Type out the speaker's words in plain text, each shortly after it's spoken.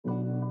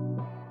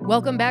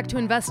Welcome back to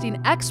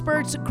Investing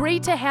Experts.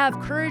 Great to have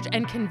Courage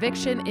and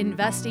Conviction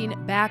Investing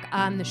back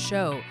on the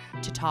show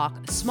to talk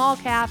small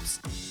caps,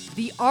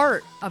 the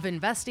art of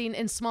investing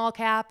in small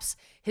caps,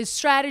 his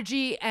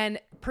strategy and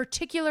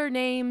particular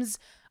names,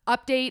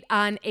 update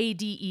on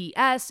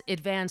ADES,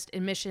 Advanced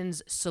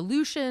Emissions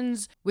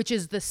Solutions, which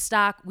is the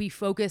stock we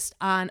focused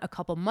on a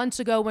couple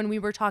months ago when we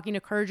were talking to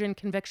Courage and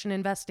Conviction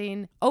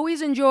Investing.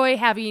 Always enjoy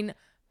having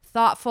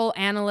thoughtful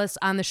analysts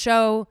on the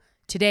show.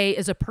 Today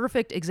is a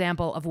perfect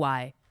example of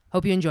why.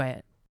 Hope you enjoy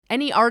it.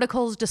 Any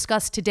articles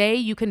discussed today,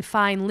 you can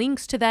find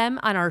links to them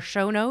on our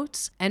show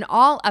notes, and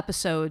all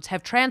episodes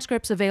have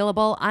transcripts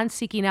available on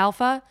Seeking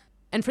Alpha.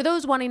 And for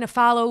those wanting to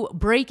follow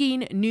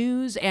breaking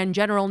news and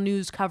general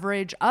news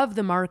coverage of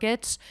the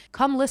markets,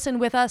 come listen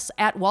with us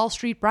at Wall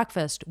Street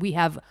Breakfast. We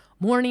have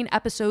morning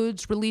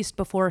episodes released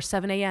before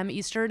 7 a.m.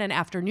 Eastern and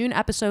afternoon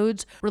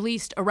episodes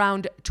released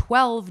around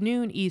 12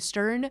 noon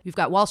Eastern. We've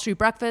got Wall Street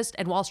Breakfast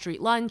and Wall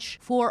Street Lunch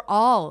for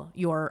all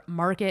your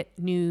market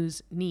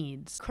news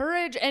needs.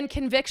 Courage and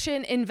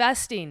Conviction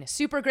Investing.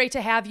 Super great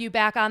to have you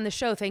back on the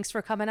show. Thanks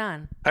for coming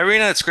on. Hi,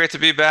 Rena. It's great to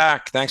be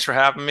back. Thanks for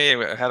having me.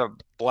 I had a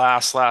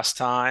blast last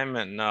time,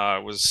 and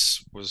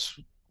was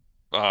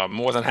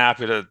more than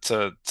happy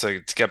to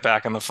get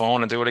back on the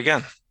phone and do it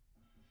again.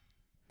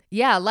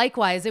 Yeah,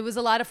 likewise. It was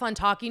a lot of fun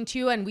talking to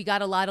you, and we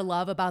got a lot of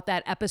love about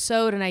that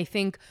episode. And I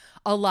think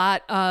a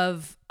lot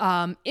of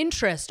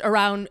interest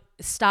around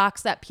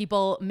stocks that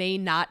people may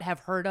not have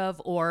heard of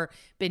or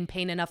been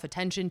paying enough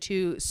attention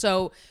to.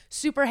 So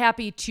super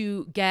happy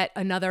to get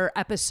another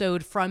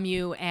episode from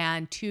you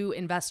and to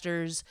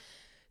investors.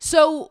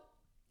 So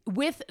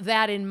with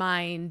that in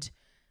mind,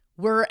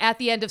 we're at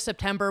the end of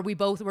September. We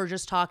both were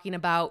just talking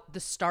about the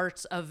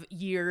starts of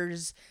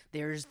years.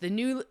 There's the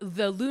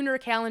lunar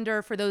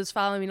calendar for those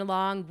following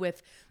along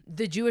with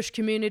the Jewish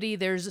community.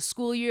 There's a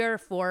school year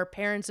for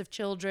parents of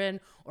children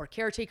or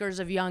caretakers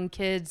of young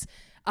kids,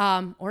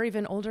 or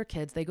even older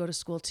kids. They go to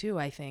school too,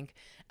 I think.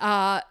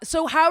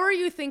 So how are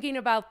you thinking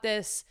about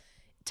this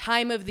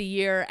time of the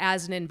year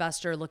as an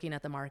investor looking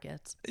at the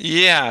markets?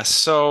 Yeah,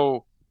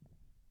 so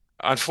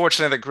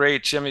unfortunately, the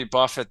great Jimmy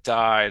Buffett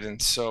died,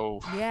 and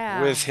so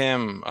Yeah. with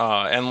him,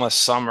 Endless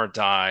Summer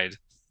died.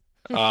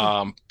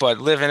 But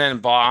living in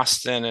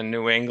Boston and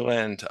New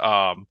England,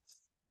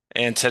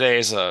 and today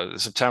is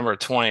September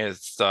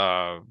 20th,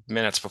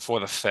 minutes before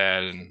the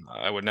Fed, and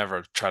I would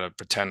never try to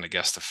pretend to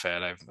guess the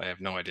Fed. I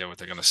have no idea what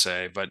they're going to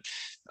say, but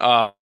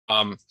uh,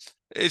 um,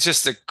 it's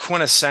just a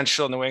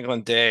quintessential New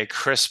England day,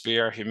 crisp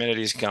air,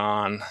 humidity's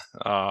gone,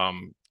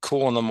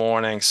 cool in the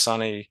morning,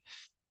 sunny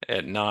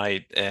at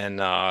night, and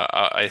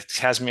it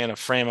has me in a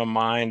frame of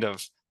mind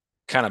of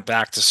kind of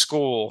back to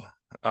school.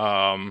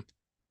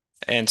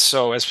 And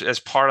so as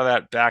part of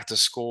that back to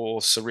school,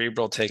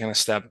 cerebral, taking a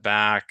step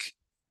back,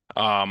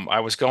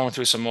 I was going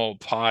through some old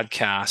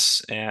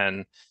podcasts,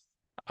 and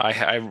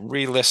I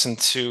re-listened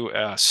to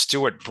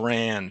Stewart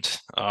Brand,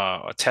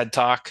 a TED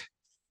Talk,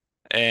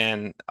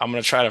 and I'm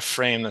going to try to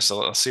frame this.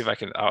 I'll see if I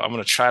can. I'm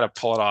going to try to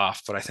pull it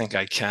off, but I think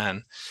I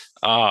can.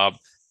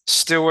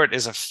 Stewart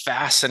is a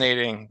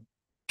fascinating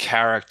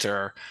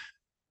character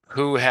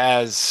who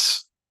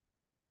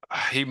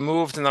he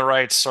moved in the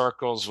right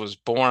circles, was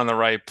born in the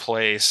right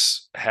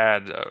place,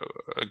 had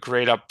a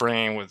great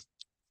upbringing with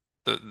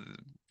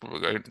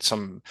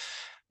some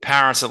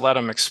parents that let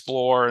him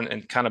explore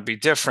and kind of be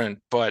different.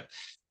 But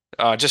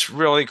just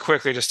really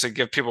quickly, just to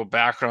give people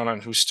background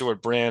on who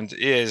Stewart Brand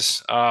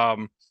is,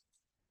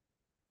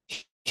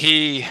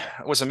 he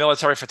was a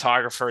military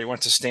photographer. He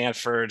went to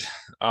Stanford.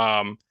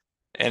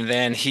 And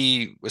then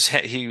he was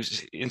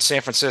in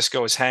San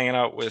Francisco, was hanging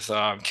out with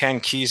Ken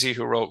Kesey,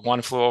 who wrote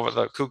One Flew Over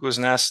the Cuckoo's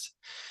Nest.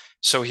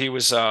 So he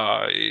was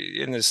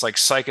in this like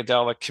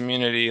psychedelic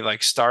community,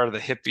 like started the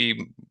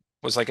hippie,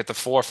 was like at the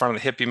forefront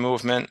of the hippie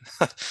movement.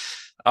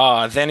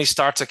 Then he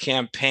starts a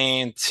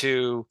campaign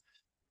to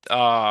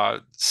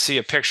see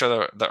a picture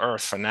of the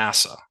Earth for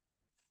NASA.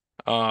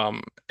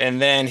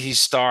 And then he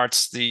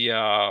starts the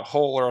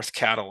Whole Earth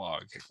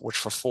catalog, which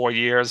for 4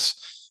 years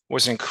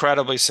was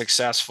incredibly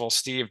successful.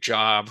 Steve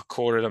Jobs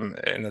quoted him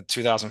in the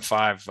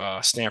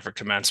 2005 Stanford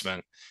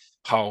commencement,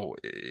 how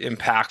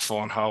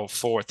impactful and how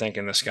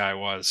forward-thinking this guy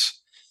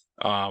was.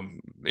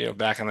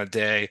 Back in the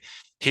day,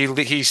 he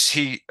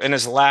in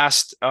his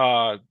last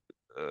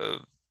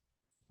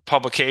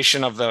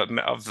publication of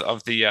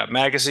the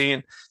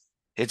magazine,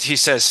 he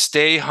says,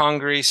 "Stay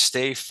hungry,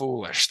 stay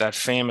foolish." That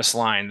famous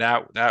line,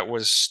 that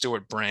was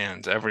Stewart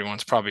Brand.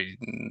 Everyone's probably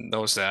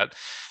knows that.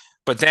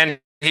 But then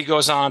he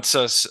goes on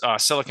to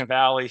Silicon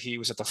Valley. He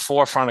was at the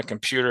forefront of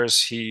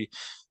computers. He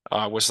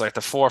was like the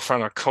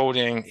forefront of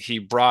coding. He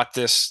brought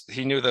this.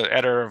 He knew the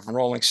editor of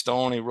Rolling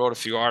Stone. He wrote a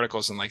few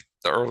articles in like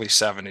the early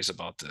 70s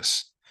about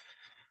this.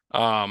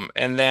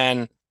 And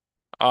then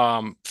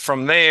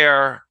from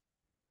there,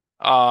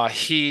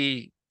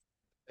 he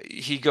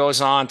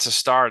goes on to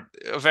start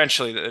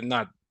eventually,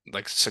 not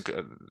like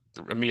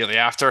immediately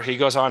after, he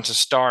goes on to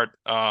start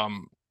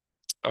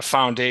a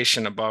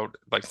foundation about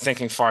like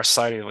thinking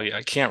farsightedly.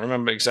 I can't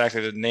remember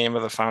exactly the name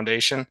of the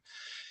foundation,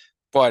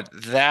 but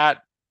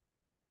that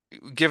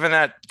given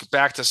that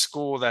back to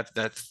school,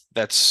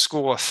 that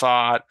school of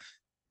thought,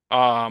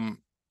 um,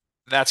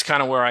 that's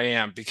kind of where I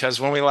am, because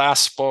when we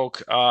last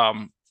spoke,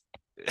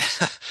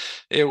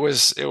 it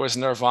was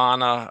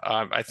Nirvana.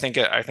 I think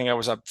I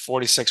was up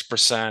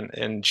 46%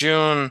 in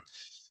June,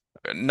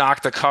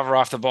 knocked the cover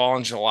off the ball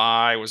in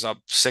July, was up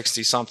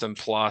 60 something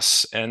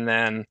plus, and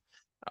then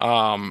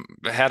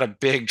had a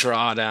big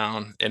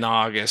drawdown in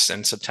August,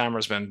 and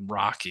September's been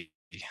rocky.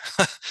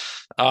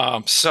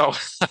 So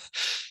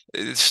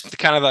it's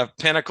kind of the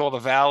pinnacle, the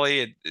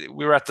valley.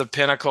 We were at the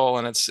pinnacle,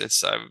 and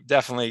it's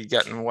definitely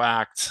getting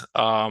whacked.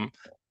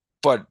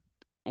 But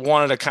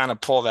wanted to kind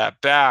of pull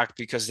that back,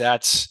 because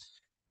that's,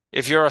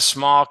 if you're a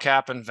small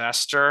cap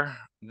investor,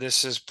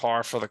 this is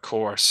par for the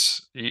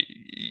course.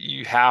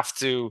 You have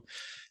to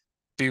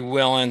be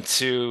willing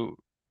to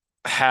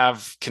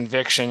have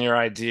conviction in your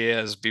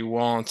ideas, be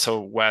willing to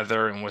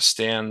weather and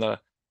withstand the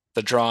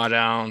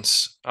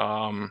drawdowns,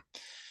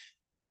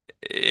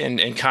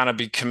 and kind of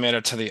be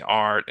committed to the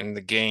art and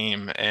the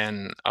game.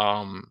 And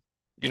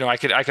I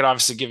could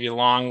obviously give you a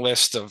long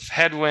list of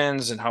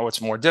headwinds and how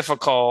it's more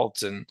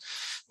difficult, and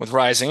with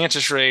rising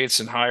interest rates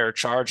and higher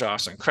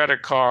charge-offs on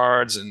credit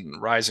cards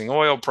and rising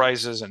oil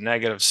prices and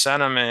negative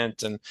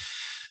sentiment. And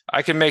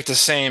I can make the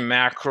same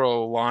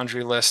macro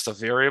laundry list of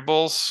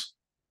variables,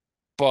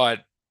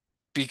 but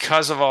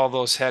because of all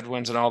those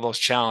headwinds and all those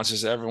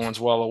challenges that everyone's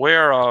well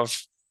aware of,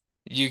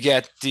 you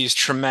get these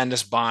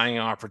tremendous buying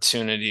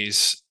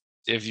opportunities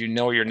if you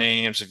know your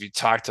names, if you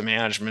talk to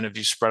management, if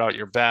you spread out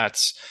your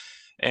bets.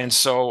 And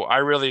so I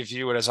really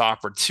view it as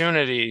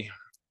opportunity,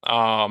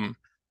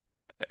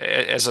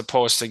 as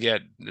opposed to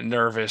get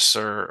nervous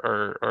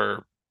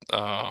or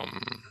uh,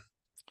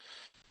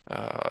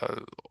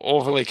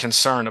 overly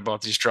concerned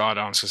about these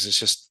drawdowns,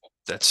 because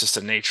that's just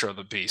the nature of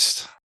the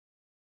beast.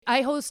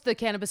 I host the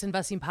Cannabis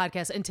Investing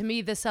Podcast, and to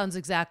me, this sounds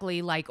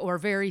exactly like or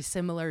very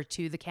similar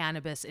to the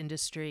cannabis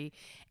industry.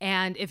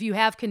 And if you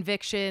have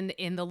conviction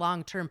in the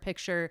long-term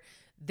picture,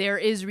 there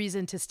is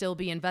reason to still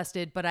be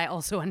invested, but I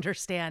also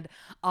understand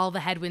all the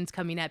headwinds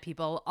coming at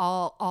people,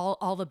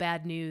 all the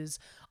bad news,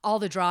 all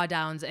the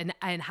drawdowns,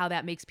 and how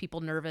that makes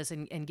people nervous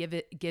and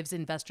gives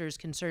investors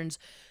concerns.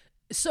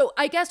 So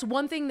I guess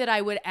one thing that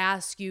I would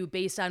ask you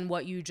based on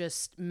what you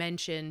just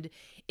mentioned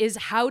is,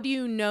 how do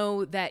you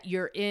know that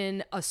you're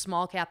in a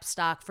small cap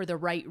stock for the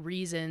right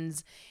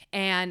reasons,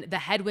 and the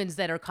headwinds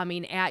that are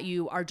coming at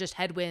you are just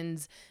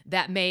headwinds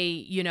that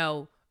may,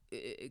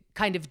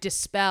 kind of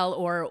dispel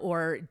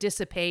or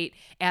dissipate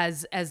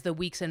as the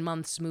weeks and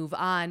months move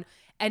on?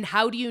 And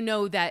how do you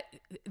know that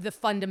the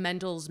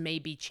fundamentals may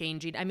be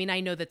changing? I mean,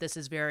 I know that this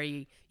is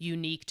very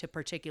unique to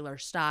particular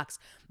stocks,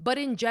 but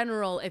in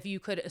general, if you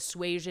could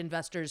assuage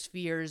investors'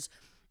 fears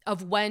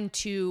of when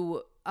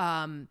to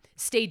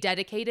stay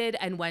dedicated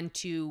and when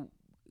to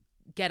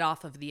get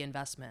off of the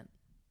investment.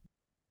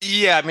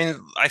 Yeah, I mean,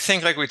 I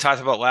think, like we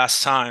talked about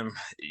last time,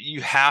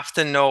 you have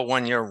to know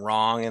when you're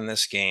wrong in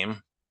this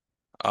game.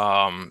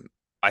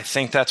 I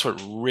think that's what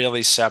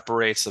really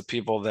separates the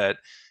people that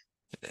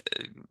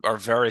are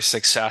very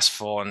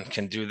successful and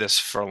can do this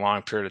for a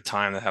long period of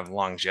time, that have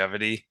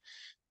longevity.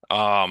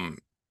 And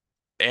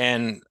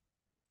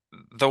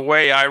the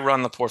way I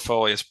run the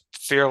portfolio is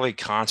fairly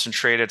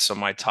concentrated. So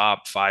my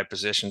top 5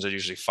 positions are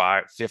usually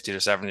 50 to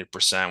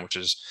 70%, which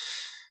is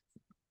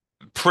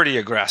pretty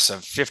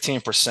aggressive.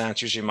 15%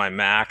 is usually my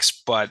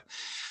max, but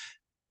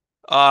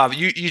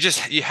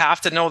you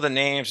have to know the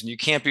names, and you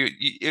can't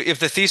be, if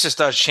the thesis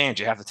does change,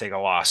 you have to take a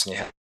loss and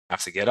you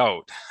have to get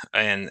out,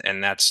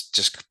 and that's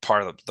just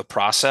part of the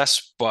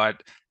process.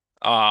 But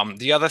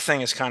the other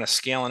thing is kind of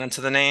scaling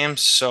into the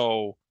names.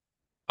 So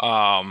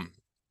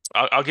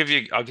I'll give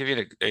you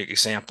an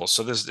example.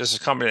 So there's a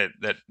company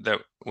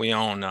that we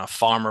own,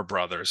 Farmer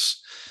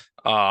Brothers,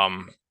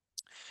 and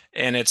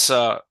it's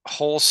a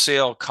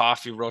wholesale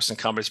coffee roasting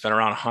company. It's been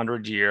around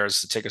 100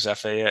 years. The ticker's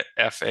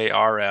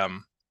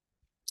FARM,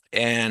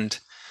 and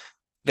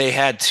they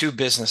had two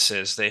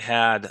businesses. They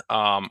had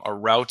a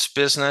routes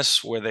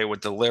business where they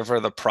would deliver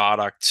the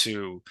product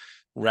to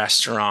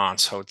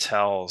restaurants,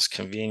 hotels,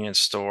 convenience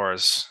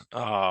stores.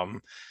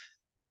 And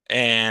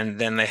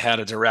then they had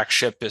a direct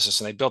ship business,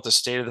 and they built a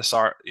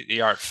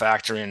state-of-the-art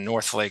factory in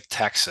Northlake,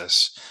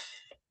 Texas.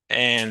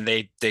 And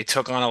they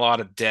took on a lot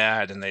of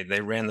debt, and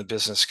they ran the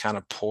business kind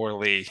of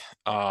poorly.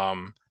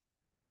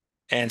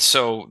 And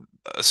so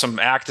some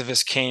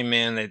activists came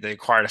in, they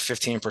acquired a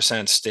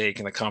 15% stake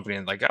in the company,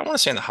 and, like, I want to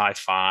say in the high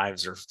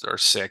fives or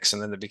six,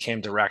 and then they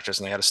became directors,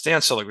 and they had a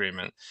standstill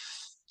agreement.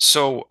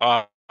 So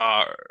a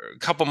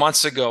couple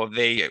months ago,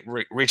 they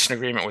reached an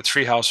agreement with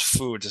Treehouse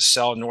Food to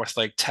sell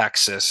Northlake,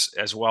 Texas,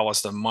 as well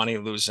as the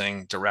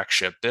money-losing direct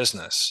ship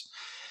business.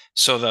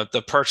 So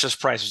the purchase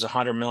price was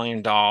 $100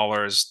 million.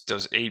 There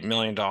was $8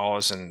 million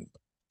in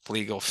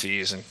legal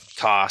fees and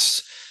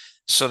costs.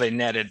 So they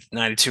netted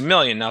 92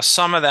 million. Now,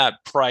 some of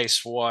that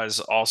price was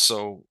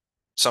also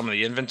some of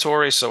the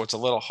inventory, so it's a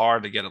little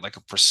hard to get like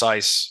a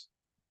precise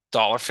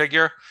dollar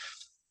figure.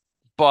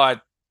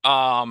 But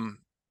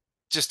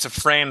just to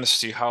frame this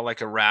to you, how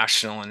like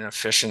irrational and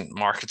inefficient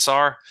markets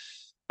are.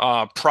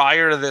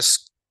 Prior to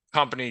this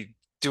company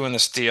doing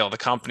this deal. The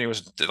company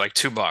was like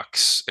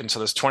 $2, and so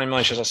there's 20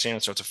 million shares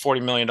outstanding. So it's a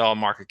 $40 million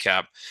market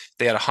cap.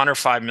 They had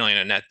 105 million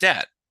in net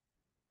debt.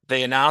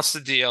 They announced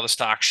the deal. The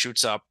stock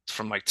shoots up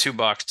from like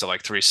 $2 to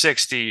like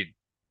 360,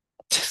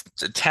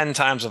 10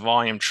 times the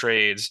volume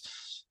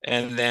trades,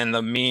 and then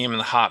the meme and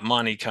the hot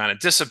money kind of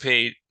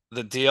dissipate.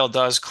 The deal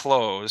does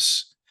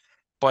close,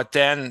 but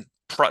then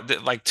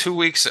like 2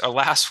 weeks or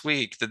last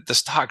week, the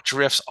stock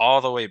drifts all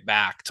the way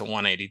back to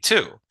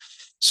 182.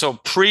 So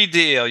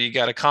pre-deal, you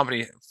got a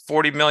company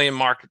 40 million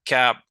market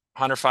cap,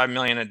 105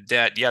 million in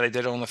debt. Yeah, they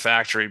did own the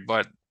factory,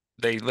 but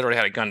they literally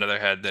had a gun to their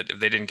head that if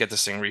they didn't get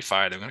this thing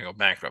refied, they're going to go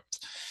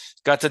bankrupt.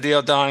 Got the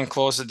deal done,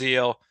 closed the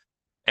deal,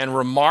 and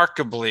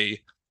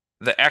remarkably,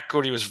 the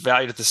equity was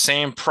valued at the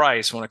same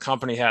price when a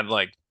company had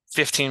like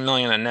 15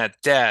 million in net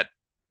debt,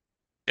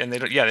 and they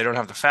don't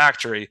have the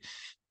factory,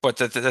 but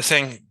the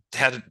thing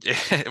had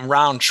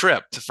round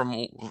tripped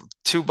from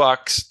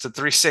 $2 to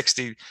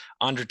 360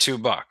 under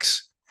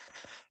 $2.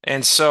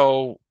 And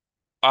so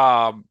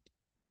I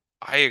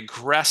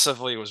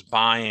aggressively was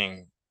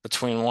buying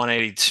between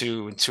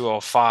 182 and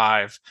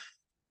 205.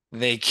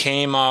 They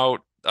came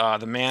out,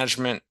 the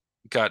management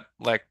got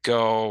let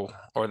go,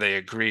 or they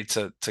agreed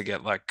to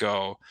get let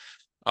go,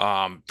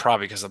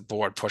 probably because the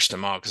board pushed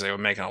them out because they were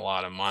making a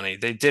lot of money.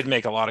 They did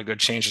make a lot of good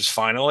changes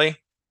finally,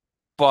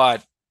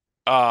 but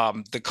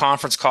the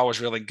conference call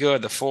was really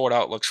good. The forward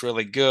outlook's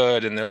really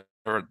good, and there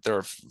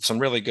are some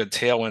really good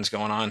tailwinds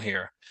going on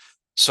here.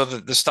 So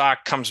the stock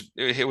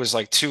it was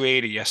like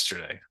 280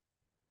 yesterday.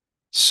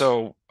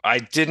 So I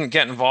didn't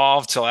get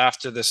involved till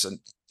after this,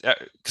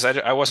 because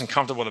I wasn't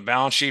comfortable with the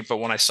balance sheet. But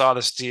when I saw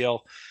this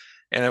deal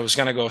and it was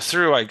going to go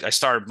through, I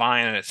started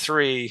buying it at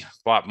 3,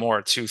 bought more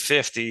at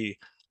 250,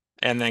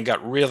 and then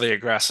got really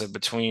aggressive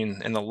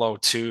in the low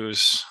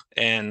 2s.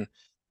 And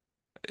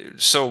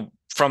so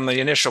from the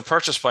initial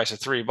purchase price of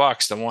 $3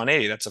 to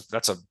 180, that's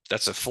a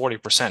 40%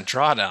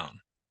 drawdown.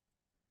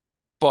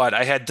 But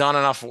I had done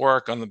enough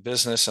work on the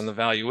business and the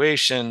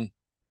valuation,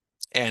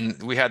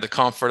 and we had the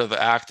comfort of the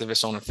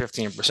activists owning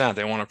 15%.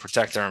 They want to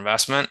protect their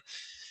investment,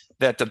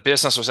 that the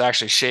business was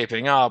actually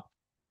shaping up.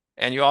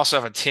 And you also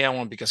have a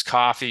tailwind because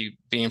coffee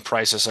bean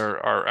prices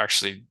are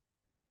actually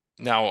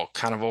now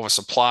kind of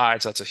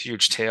oversupplied. So that's a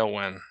huge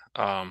tailwind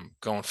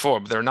going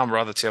forward. But there are a number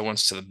of other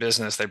tailwinds to the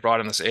business. They brought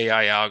in this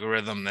AI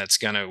algorithm that's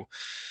going to,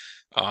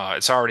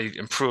 it's already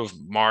improved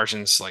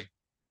margins like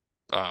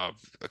a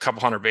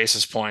couple hundred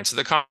basis points.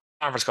 The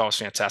conference call was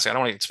fantastic. I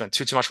don't want to spend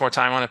too much more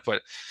time on it,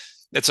 but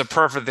it's a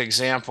perfect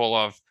example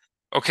of,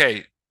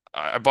 okay,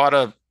 I bought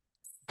a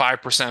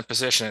 5%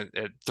 position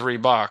at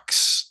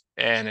 $3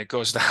 and it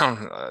goes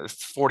down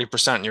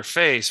 40% in your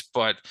face.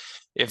 But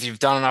if you've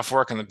done enough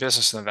work in the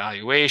business and the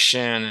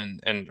valuation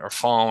and are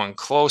following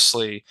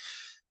closely,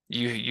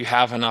 you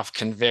have enough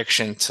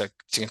conviction to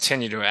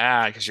continue to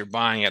add, because you're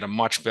buying at a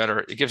much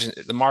better,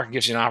 the market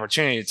gives you an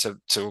opportunity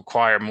to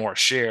acquire more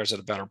shares at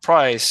a better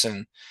price.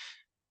 And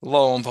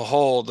lo and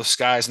behold, the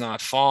sky's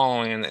not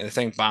falling, and the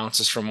thing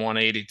bounces from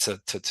 180 to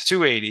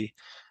 280.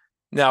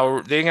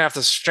 Now they're gonna have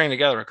to string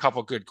together a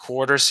couple good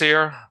quarters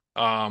here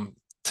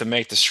to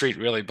make the street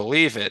really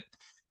believe it.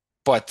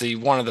 But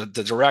one of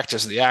the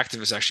directors of the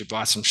activists actually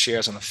bought some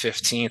shares on the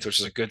 15th, which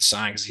is a good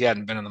sign because he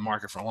hadn't been in the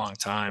market for a long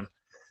time.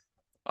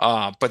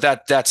 But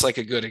that's like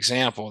a good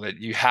example that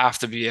you have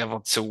to be able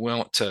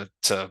to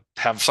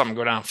have something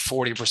go down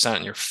 40%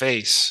 in your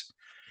face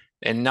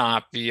and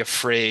not be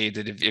afraid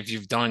that if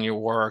you've done your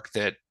work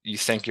that you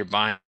think you're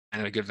buying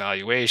at a good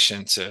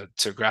valuation to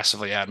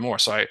aggressively add more.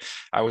 So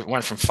I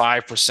went from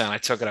 5%, I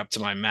took it up to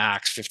my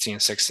max 15,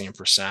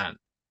 16%.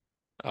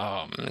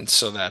 And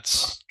so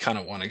that's kind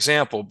of one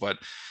example, but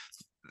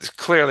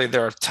clearly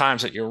there are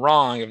times that you're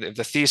wrong. If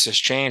the thesis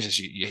changes,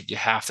 you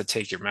have to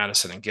take your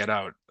medicine and get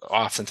out.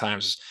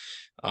 Oftentimes,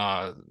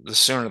 the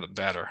sooner the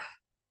better.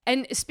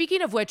 And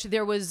speaking of which,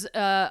 there was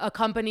a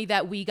company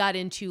that we got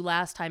into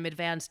last time,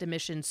 Advanced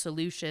Emission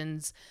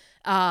Solutions.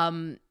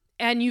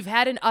 And you've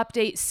had an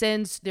update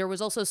since. There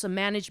was also some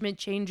management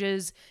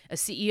changes, a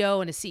CEO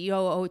and a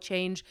COO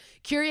change.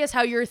 Curious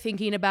how you're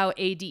thinking about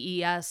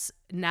ADES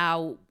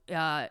now,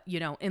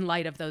 in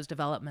light of those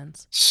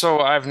developments. So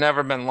I've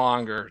never been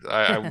longer.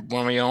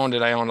 When we owned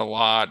it, I owned a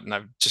lot, and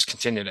I've just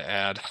continued to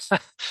add.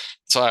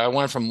 So I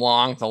went from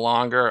long to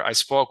longer. I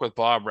spoke with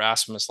Bob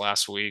Rasmus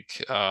last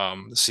week,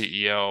 the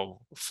CEO,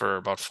 for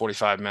about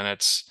 45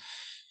 minutes.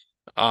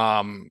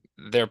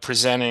 They're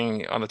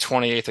presenting on the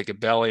 28th at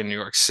Gabelli in New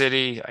York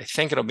City. I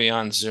think it'll be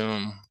on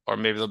Zoom, or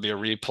maybe there'll be a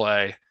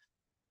replay.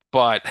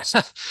 But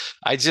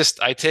I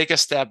take a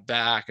step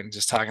back and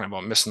just talking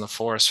about missing the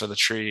forest for the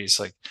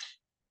trees. Like,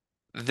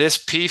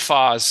 this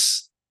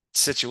PFAS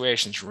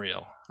situation's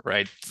real,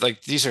 right?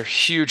 Like, these are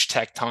huge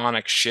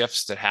tectonic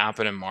shifts that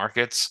happen in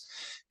markets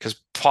because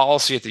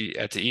policy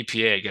at the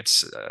EPA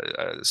gets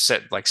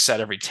set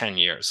every 10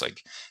 years.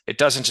 Like, it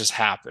doesn't just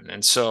happen.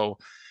 And so,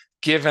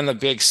 given the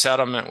big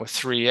settlement with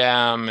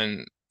 3M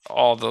and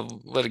all the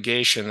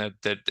litigation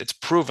that it's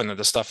proven that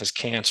the stuff is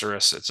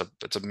cancerous, it's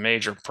a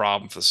major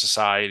problem for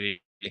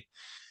society.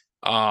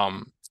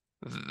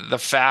 The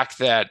fact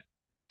that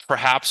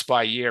perhaps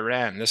by year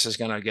end, this is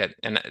going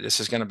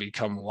to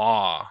become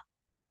law.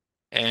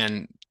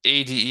 And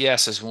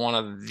ADES is one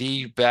of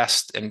the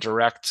best and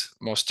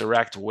most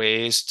direct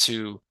ways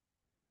to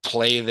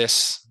play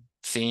this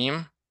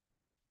theme.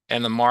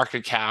 And the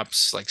market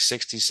cap's like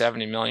 60,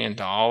 $70 million.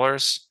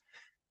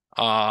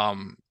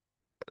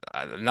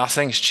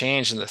 Nothing's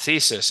changed in the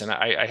thesis. And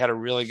I had a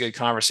really good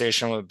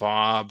conversation with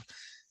Bob.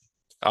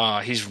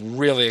 He's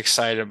really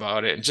excited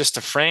about it. And just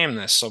to frame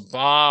this, so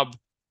Bob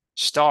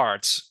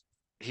starts,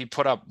 he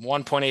put up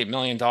 $1.8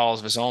 million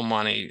of his own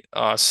money,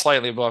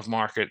 slightly above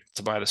market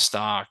to buy the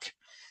stock.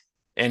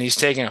 And he's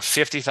taking a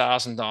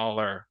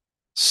 $50,000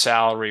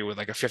 salary with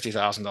like a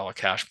 $50,000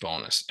 cash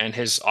bonus. And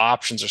his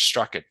options are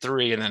struck at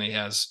 3. And then he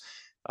has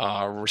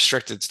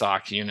restricted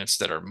stock units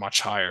that are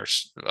much higher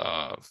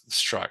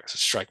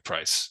strike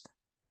price.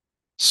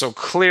 So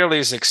clearly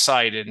he's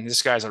excited. And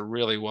this guy's a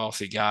really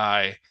wealthy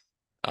guy.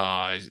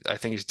 I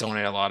think he's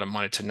donated a lot of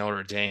money to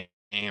Notre Dame,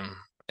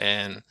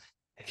 and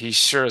he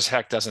sure as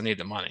heck doesn't need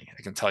the money.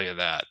 I can tell you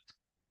that.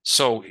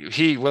 So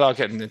he, without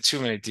getting into too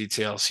many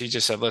details, he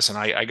just said, listen,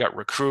 I got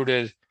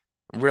recruited,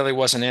 really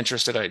wasn't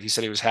interested. He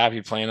said he was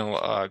happy playing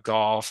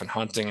golf and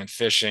hunting and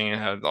fishing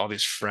and had all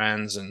these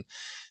friends.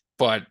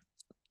 But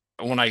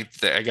when I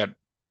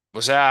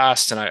was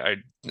asked, and I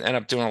ended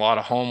up doing a lot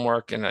of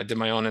homework, and I did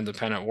my own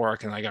independent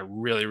work, and I got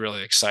really,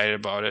 really excited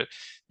about it.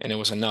 And it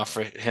was enough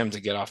for him to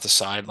get off the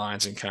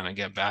sidelines and kind of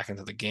get back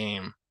into the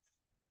game.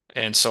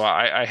 And so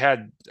I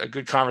had a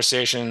good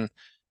conversation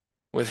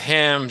with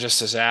him,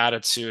 just his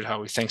attitude,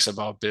 how he thinks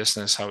about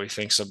business, how he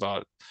thinks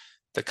about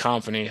the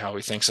company, how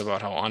he thinks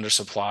about how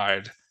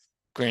undersupplied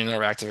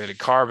granular activated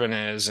carbon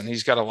is. And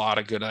he's got a lot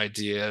of good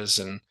ideas.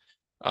 And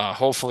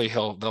hopefully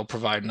they'll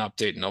provide an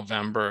update in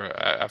November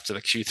after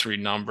the Q3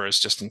 numbers,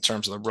 just in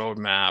terms of the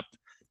roadmap,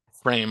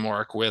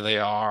 framework, where they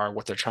are,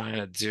 what they're trying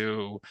to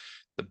do,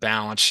 the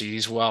balance sheet.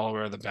 He's well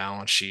aware of the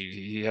balance sheet.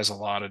 He has a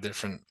lot of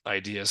different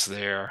ideas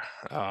there.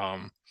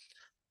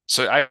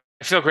 So I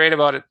feel great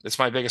about it. It's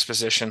my biggest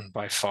position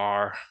by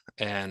far.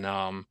 And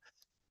I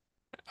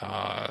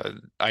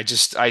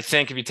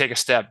think if you take a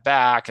step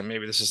back, and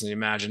maybe this isn't the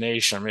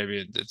imagination, or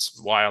maybe it's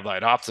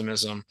wild-eyed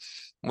optimism,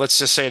 let's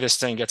just say this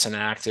thing gets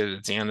enacted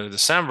at the end of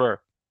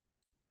December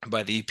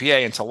by the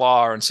EPA into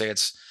law, and say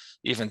it's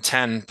even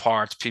 10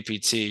 parts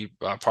PPT,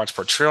 parts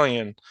per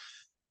trillion.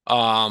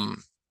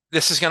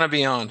 This is going to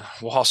be on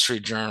Wall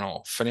Street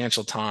Journal,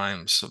 Financial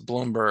Times,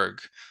 Bloomberg,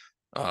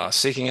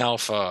 Seeking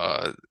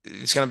Alpha.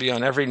 It's going to be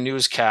on every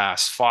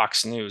newscast,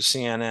 Fox News,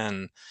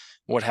 CNN,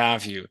 what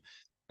have you.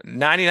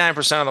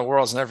 99% of the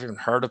world's never even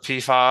heard of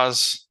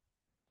PFAS.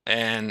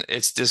 And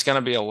there's going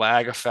to be a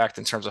lag effect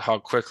in terms of how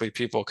quickly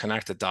people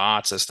connect the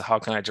dots as to how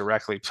can I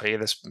directly play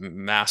this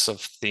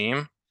massive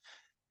theme.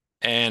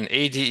 And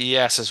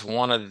ADES is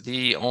one of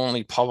the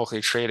only publicly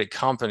traded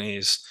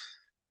companies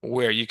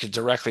where you could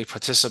directly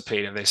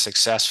participate if they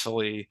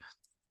successfully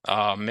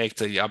make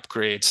the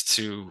upgrades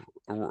to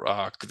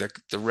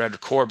the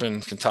Red Corbin,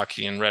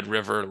 Kentucky, and Red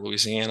River,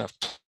 Louisiana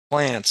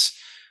plants,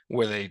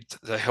 where they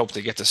hope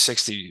to get to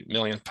 60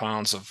 million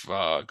pounds of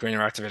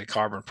granular activated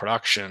carbon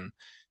production.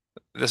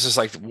 This is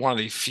like one of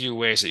the few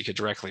ways that you could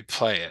directly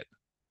play it.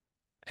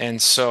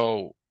 And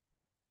so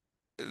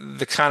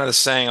the kind of the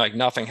saying, like,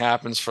 nothing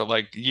happens for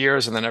like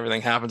years and then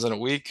everything happens in a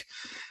week.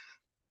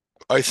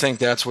 I think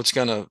that's what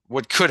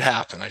could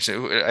happen.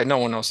 I no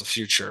one knows the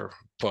future,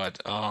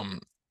 but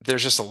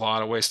there's just a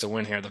lot of ways to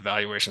win here. The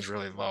valuation is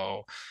really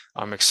low.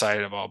 I'm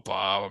excited about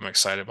Bob. I'm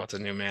excited about the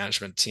new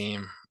management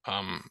team.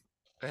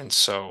 And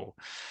so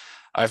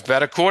I've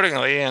bet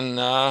accordingly, and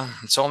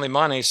it's only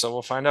money, so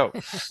we'll find out.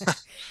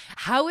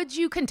 How would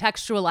you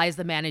contextualize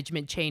the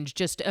management change,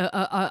 just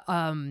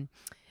as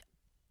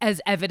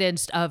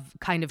evidenced of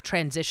kind of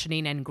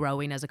transitioning and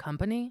growing as a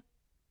company?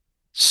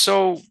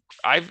 So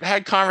I've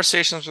had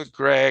conversations with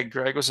Greg.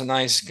 Greg was a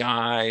nice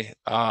guy.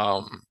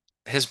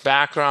 His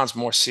background's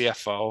more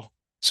CFO.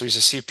 So he's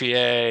a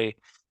CPA,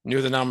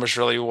 knew the numbers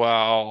really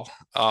well.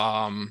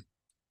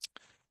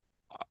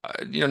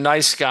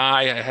 Nice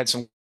guy. I had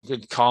some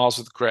good calls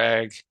with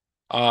Greg.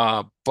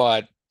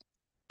 But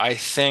I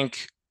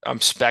think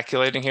I'm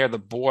speculating here. The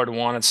board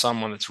wanted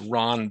someone that's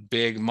run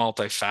big,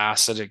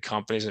 multifaceted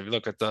companies. If you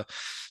look at the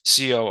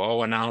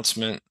COO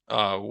announcement,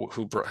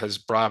 who has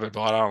bought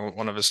out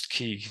one of his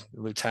key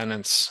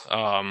lieutenants.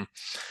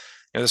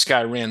 This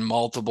guy ran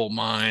multiple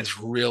mines,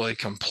 really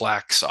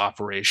complex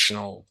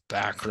operational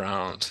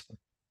background.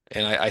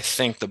 And I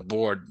think the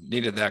board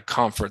needed that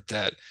comfort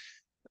that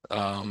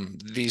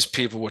these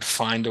people would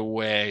find a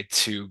way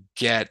to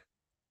get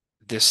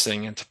this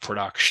thing into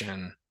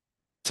production,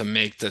 to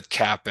make the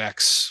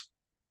CapEx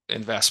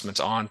investments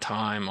on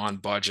time, on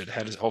budget,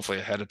 hopefully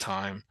ahead of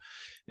time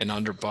and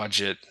under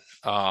budget,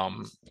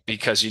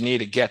 because you need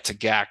to get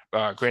to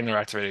granular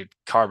activated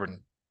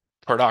carbon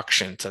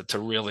production to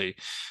really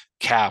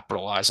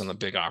capitalize on the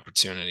big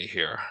opportunity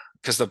here.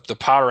 Because the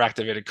powder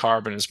activated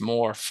carbon is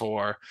more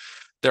for,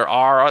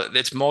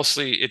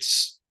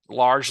 it's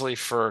largely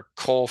for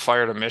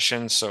coal-fired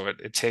emissions, so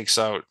it takes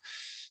out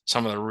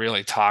some of the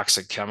really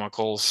toxic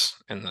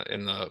chemicals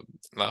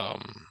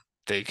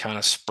they kind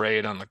of spray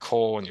it on the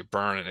coal and you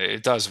burn it.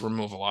 It does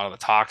remove a lot of the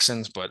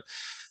toxins, but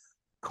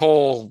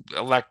coal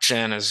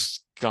electgen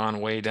has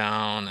gone way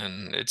down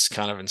and it's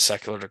kind of in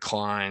secular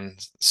decline.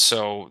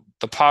 So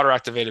the powder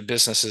activated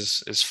business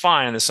is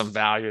fine. There's some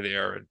value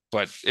there,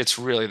 but it's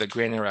really the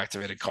granular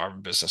activated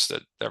carbon business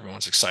that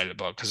everyone's excited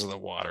about because of the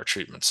water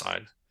treatment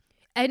side.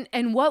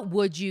 And what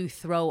would you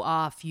throw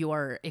off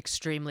your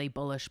extremely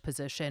bullish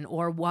position,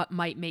 or what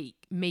might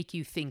make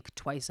you think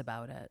twice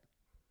about it?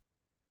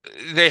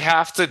 They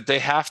have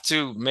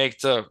to make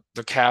the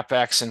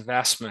CapEx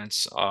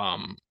investments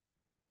on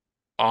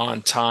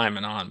time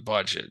and on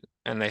budget.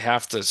 And they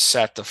have to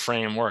set the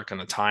framework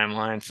and the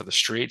timeline for the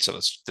street so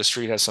the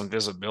street has some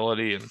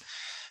visibility and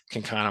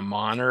can kind of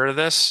monitor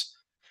this.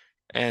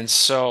 And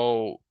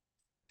so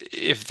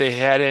if they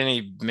had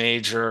any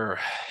major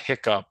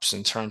hiccups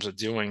in terms of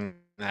doing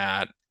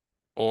that,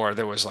 or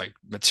there was like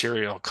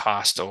material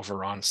cost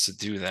overruns to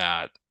do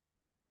that,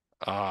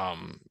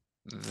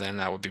 then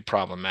that would be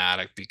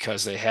problematic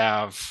because they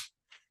have,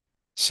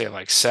 say,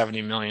 like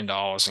 $70 million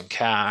in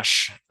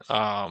cash.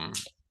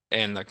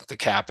 And the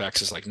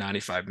CapEx is like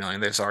 95 million.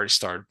 They've already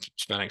started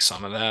spending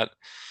some of that,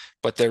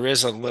 but there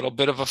is a little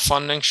bit of a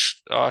funding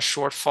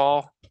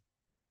shortfall.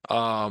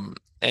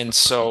 And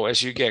so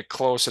as you get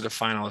closer to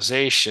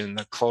finalization,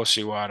 the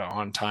closer you are to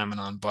on time and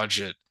on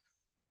budget,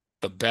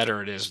 the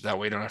better it is. That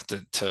way you don't have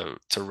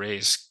to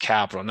raise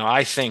capital. Now,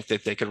 I think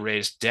that they could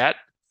raise debt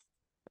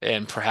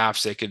and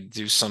perhaps they could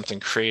do something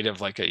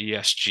creative like a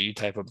ESG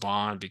type of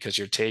bond because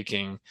you're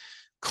taking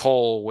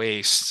coal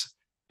waste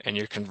and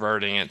you're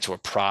converting it to a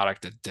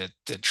product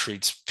that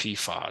treats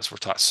PFAS. We're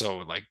talking, so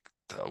like,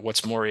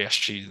 what's more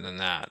ESG than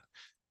that?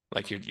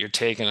 Like you're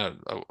taking a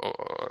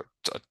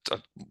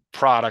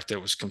product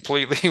that was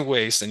completely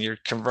waste and you're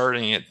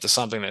converting it to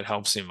something that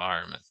helps the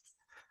environment.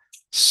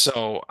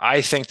 So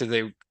I think that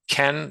they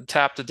can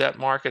tap the debt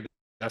market.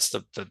 That's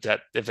the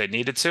debt if they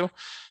needed to.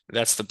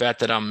 That's the bet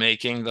that I'm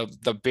making.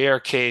 The bear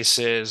case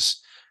is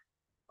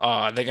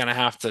they're going to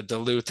have to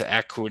dilute the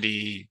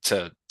equity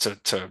to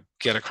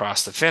get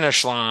across the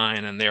finish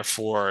line, and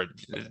therefore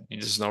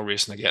there's no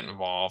reason to get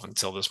involved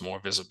until there's more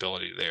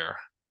visibility there.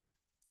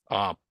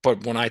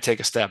 But when I take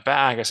a step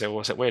back, I say,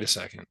 well, wait a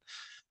second.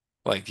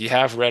 Like you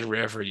have Red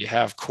River, you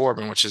have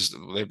Corbin, which is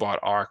they bought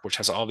ARC, which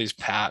has all these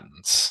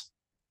patents,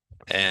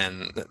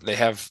 and they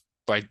have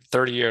by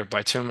 30-year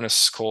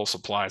bituminous coal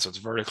supply, so it's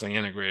vertically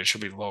integrated,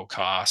 should be low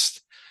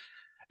cost.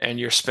 And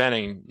you're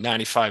spending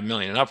 95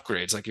 million in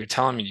upgrades. Like you're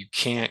telling me you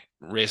can't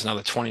raise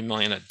another 20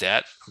 million of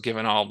debt,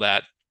 given all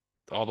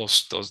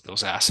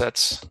those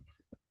assets.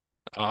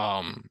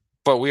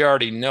 But we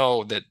already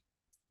know that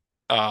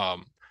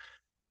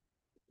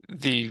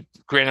the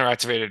granular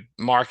activated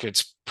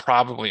markets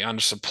probably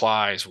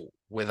undersupplies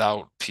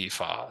without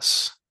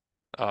PFAS.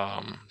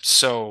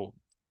 So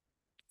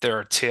there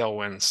are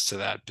tailwinds to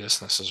that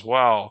business as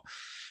well.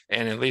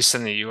 And at least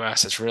in the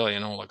US, it's really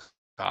an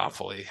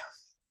oligopoly.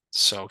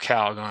 So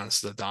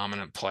Calgon's the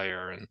dominant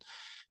player,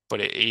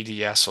 but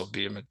ADS will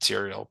be a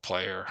material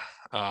player.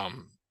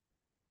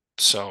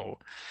 So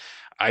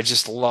I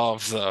just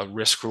love the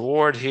risk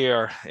reward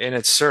here, and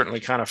it's certainly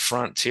kind of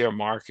frontier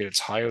market. It's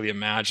highly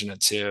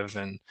imaginative,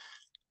 and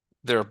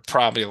there are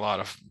probably a lot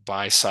of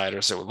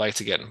buy-siders that would like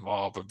to get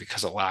involved, but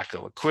because of lack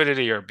of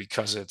liquidity or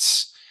because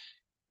it's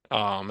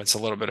a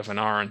little bit of an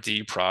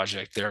R&D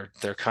project,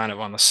 they're kind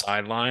of on the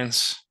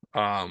sidelines.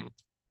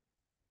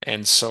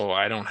 And so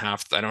I don't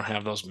have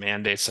those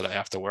mandates that I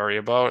have to worry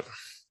about,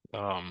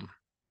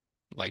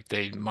 like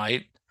they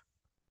might.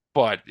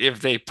 But if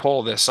they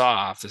pull this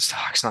off, the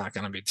stock's not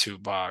going to be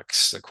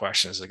 $2. The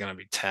question is, it going to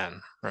be 10,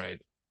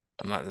 right?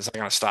 It's not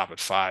going to stop at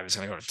 5. It's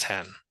going to go to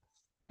 10.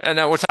 And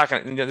now we're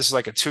talking, this is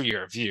like a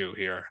 2-year view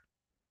here.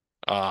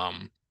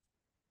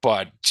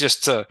 But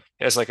just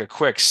as like a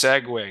quick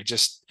segue,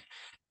 just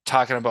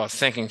talking about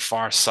thinking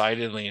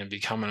far-sightedly and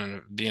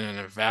being an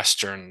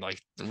investor and like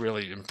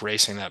really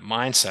embracing that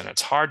mindset.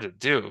 It's hard to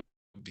do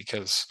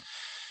because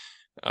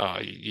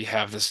you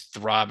have this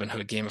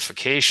Robinhood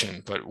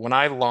gamification. But when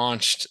I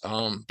launched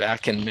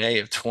back in May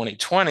of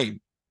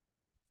 2020,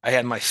 I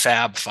had my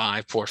Fab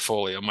 5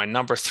 portfolio. My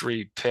number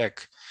 3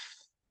 pick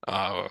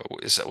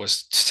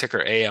was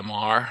ticker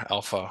AMR,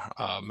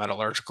 Alpha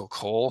Metallurgical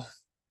Coal.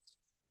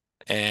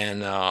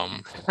 And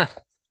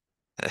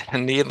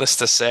needless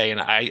to say, and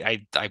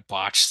I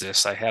botched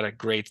this. I had a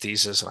great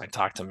thesis, and I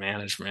talked to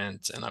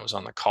management, and I was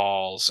on the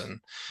calls,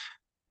 and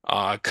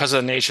because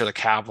of the nature of the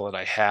capital that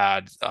I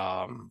had,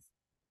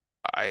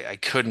 I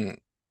couldn't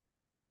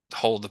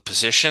hold the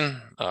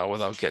position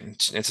without getting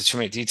into too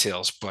many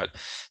details. But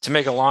to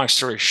make a long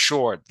story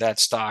short, that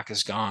stock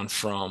has gone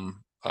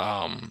from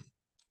 $5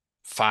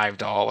 to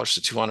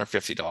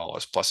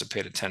 $250, plus it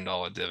paid a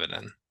 $10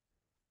 dividend.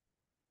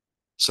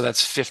 So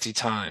that's 50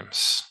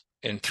 times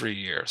in 3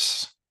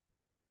 years.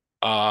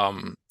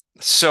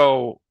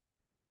 So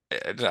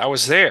I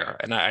was there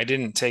and I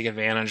didn't take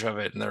advantage of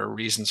it, and there are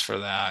reasons for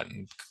that,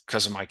 and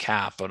because of my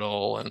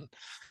capital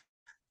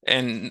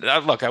and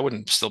look, I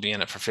wouldn't still be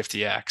in it for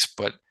 50x,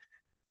 but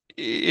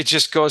it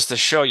just goes to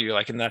show you,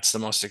 like, and that's the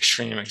most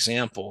extreme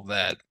example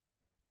that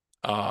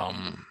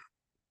um,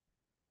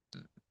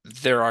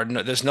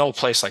 there's no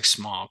place like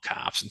small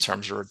caps in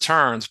terms of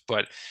returns,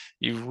 but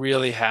you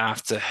really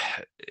have to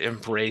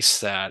embrace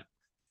that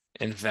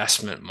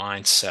investment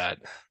mindset.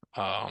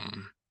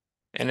 Um,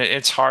 and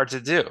it's hard to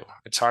do.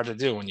 It's hard to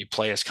do when you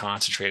play as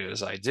concentrated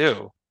as I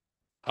do.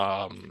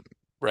 Um,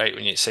 right?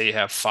 When you say you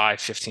have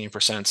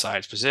 15%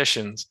 size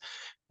positions,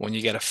 when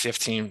you get a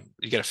 50%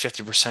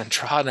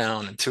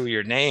 drawdown in two of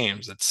your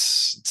names,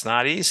 it's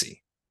not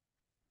easy.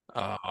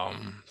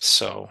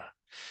 So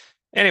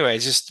anyway,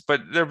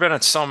 but there have been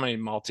so many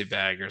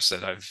multi-baggers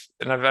that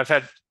I've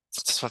had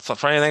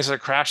funny things that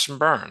crash and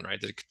burn,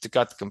 right? That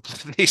got the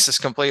complete thesis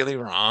completely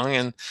wrong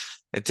and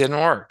it didn't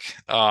work.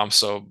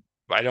 So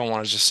I don't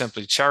want to just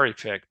simply cherry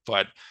pick,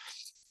 but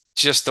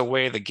just the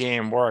way the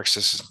game works,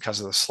 this is because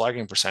of the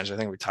slugging percentage. I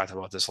think we talked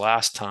about this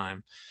last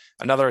time.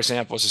 Another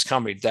example is this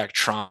company,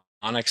 Daktronics,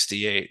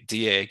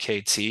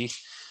 DAKT.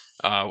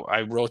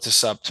 I wrote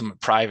this up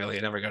privately.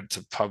 I never got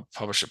to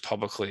publish it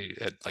publicly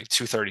at like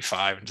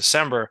 2:35 in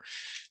December,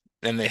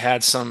 and they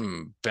had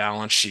some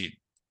balance sheet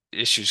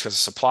issues because of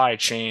supply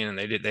chain, and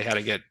they had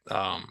to get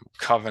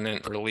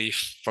covenant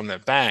relief from their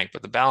bank,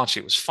 but the balance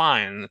sheet was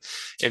fine.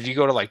 If you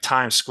go to like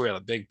Times Square,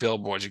 the big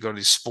billboards, you go to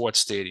these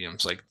sports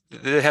stadiums, like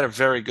they had a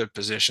very good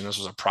position. This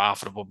was a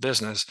profitable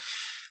business,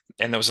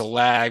 and there was a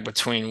lag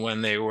between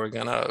when they were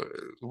gonna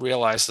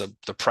realize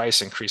the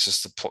price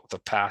increases to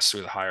pass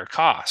through the higher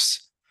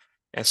costs.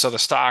 And so the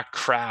stock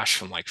crashed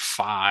from like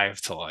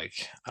 5 to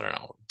like, I don't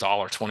know,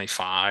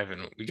 $1.25,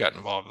 and we got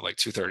involved at like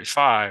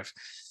 235.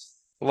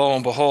 Lo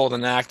and behold,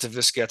 an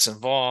activist gets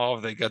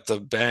involved. They got the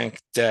bank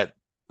debt,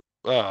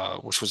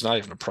 which was not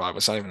even a problem.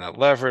 It's not even that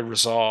levered,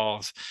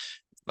 resolved.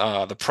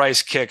 The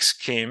price kicks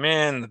came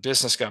in. The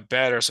business got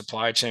better.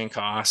 Supply chain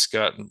costs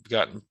got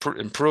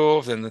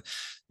improved, and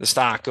the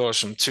stock goes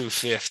from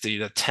 250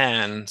 to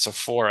 10, so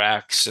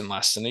 4x in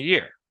less than a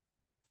year.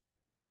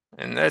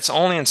 And that's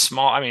only in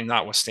small, I mean,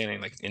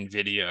 notwithstanding like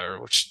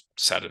Nvidia, which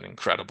had an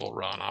incredible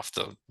run off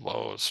the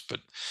lows,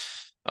 but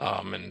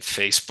and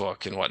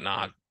Facebook and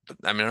whatnot. But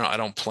I mean, I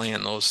don't play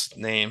in those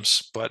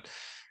names, but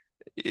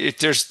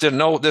there's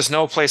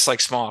no place like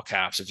small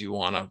caps if you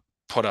want to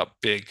put up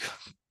big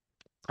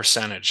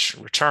percentage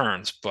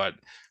returns, but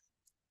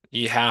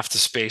you have to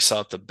space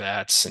out the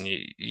bets, and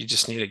you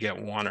just need to get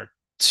one or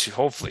two,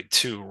 hopefully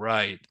two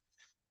right.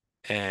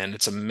 And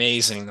it's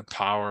amazing the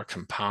power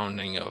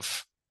compounding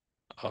of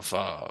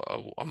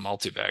a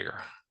multi-bagger.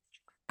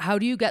 How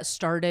do you get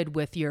started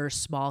with your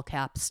small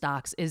cap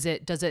stocks? Does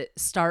it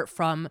start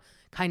from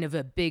kind of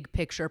a big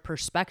picture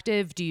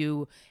perspective? Do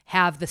you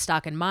have the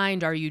stock in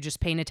mind? Are you just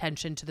paying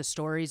attention to the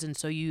stories and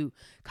so you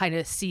kind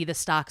of see the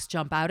stocks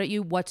jump out at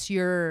you? What's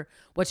your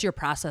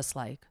process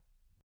like?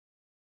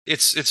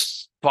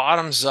 It's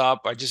bottoms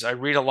up. I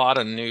read a lot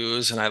of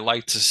news, and I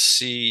like to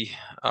see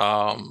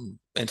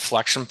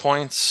inflection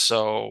points.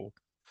 So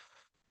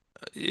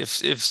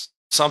if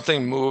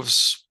something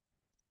moves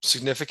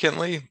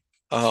significantly,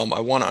 I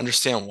want to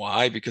understand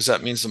why, because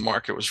that means the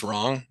market was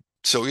wrong.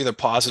 So either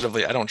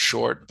positively, I don't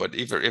short, but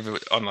either if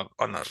it, on the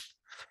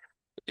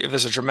if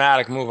there's a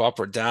dramatic move up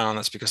or down,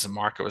 that's because the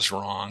market was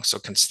wrong. So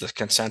the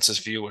consensus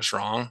view was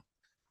wrong.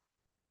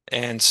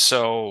 And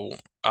so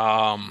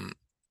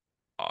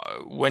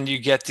when you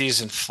get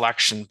these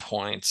inflection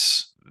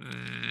points,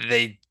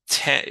 the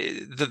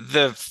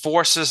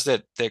forces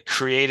that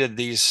created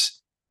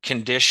these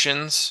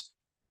conditions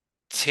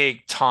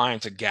take time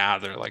to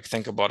gather. Like,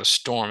 think about a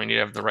storm, and you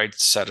have the right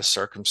set of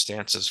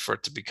circumstances for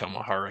it to become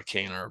a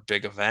hurricane or a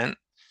big event.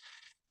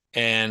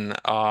 And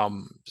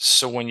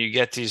so when you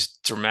get these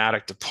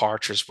dramatic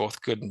departures,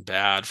 both good and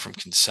bad, from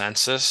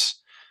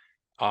consensus,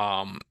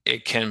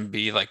 it can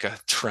be like a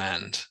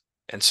trend.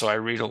 And so I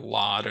read a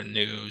lot of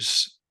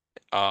news,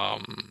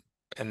 and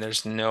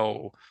there's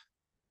no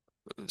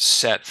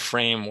set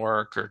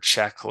framework or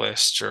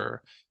checklist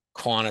or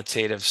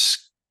quantitative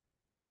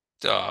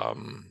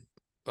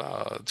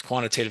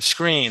quantitative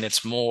screen.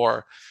 It's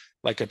more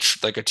like a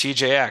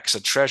TJX,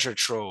 a treasure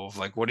trove.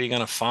 Like, what are you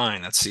going to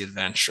find? That's the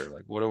adventure.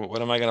 Like,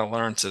 what am I going to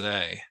learn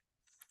today?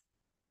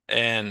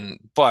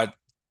 But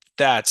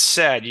that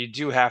said, you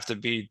do have to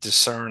be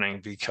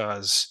discerning,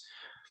 because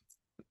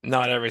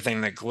not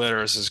everything that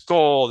glitters is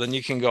gold, and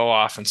you can go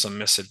off in some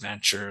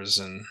misadventures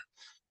and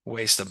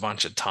waste a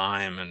bunch of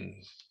time and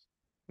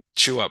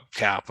chew up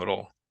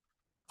capital.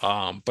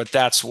 But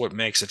that's what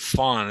makes it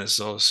fun, is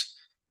those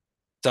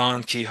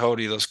Don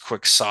Quixote, those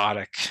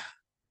quixotic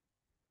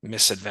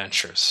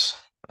misadventures.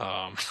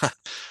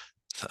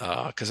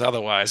 Because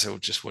otherwise it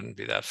just wouldn't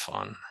be that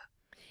fun.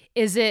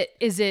 Is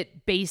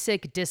it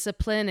basic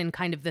discipline and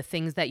kind of the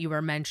things that you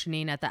were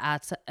mentioning at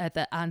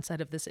the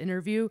onset of this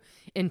interview,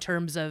 in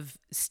terms of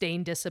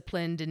staying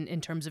disciplined and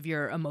in terms of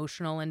your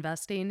emotional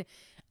investing?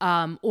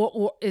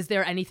 Or is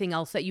there anything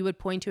else that you would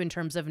point to in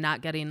terms of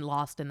not getting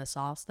lost in the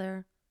sauce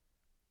there?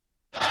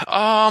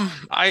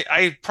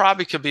 I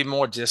probably could be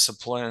more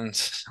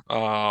disciplined.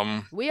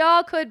 We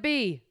all could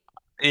be.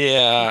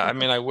 Yeah, I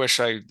mean,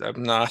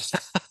 I'm not.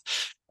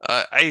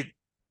 I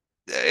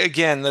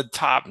again, the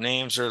top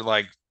names are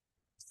like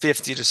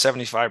 50 to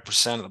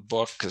 75% of the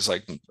book because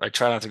like I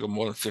try not to go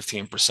more than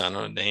 15%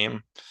 on a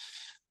name,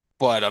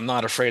 but I'm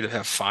not afraid to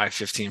have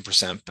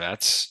 15%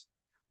 bets.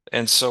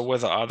 And so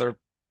with the other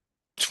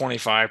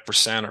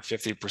 25% or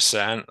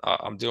 50%,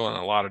 I'm doing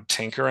a lot of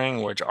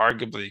tinkering, which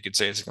arguably you could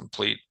say is a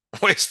complete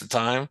waste of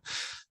time,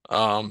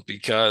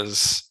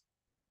 because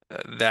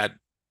that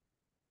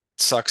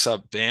sucks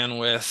up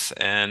bandwidth,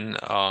 and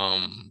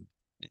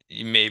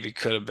you maybe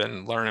could have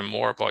been learning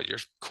more about your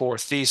core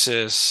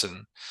thesis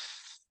and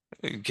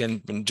again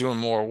been doing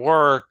more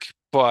work.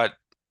 But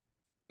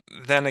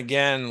then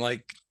again,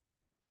 like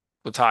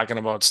we're talking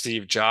about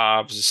Steve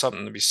Jobs, there's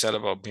something to be said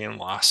about being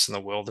lost in the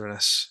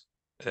wilderness.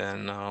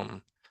 And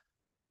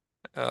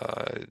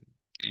uh,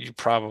 you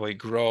probably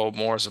grow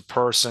more as a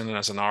person and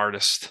as an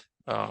artist.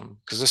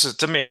 Because this is,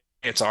 to me,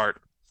 it's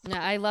art.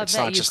 Yeah, I love It's that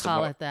not you just call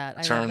about it that.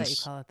 I love that you returns.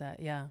 call it that.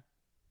 Yeah.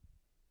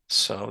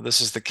 So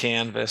this is the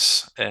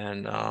canvas,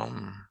 and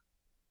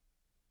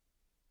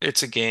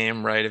it's a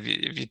game, right?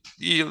 If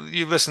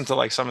you listen to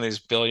like some of these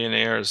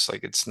billionaires,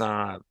 like it's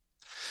not,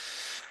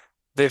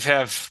 they've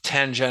have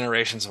 10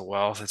 generations of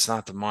wealth. It's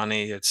not the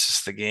money, it's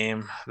just the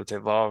game that they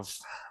love,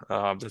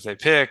 that they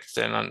picked,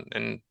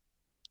 and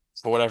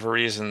for whatever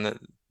reason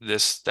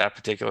that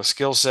particular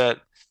skill set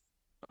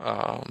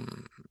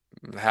um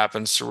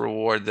happens to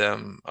reward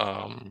them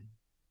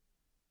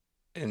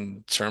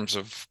in terms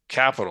of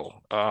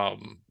capital,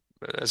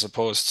 as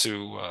opposed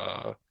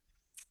to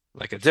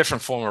like a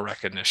different form of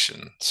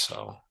recognition.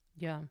 So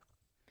Yeah.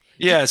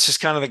 The, yeah, it's just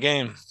kind of the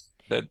game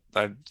that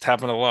I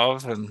happen to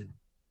love, and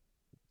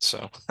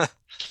so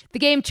the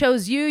game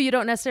chose you. You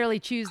don't necessarily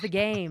choose the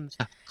game.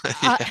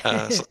 Uh,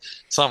 yeah,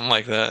 something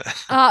like that.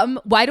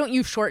 why don't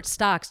you short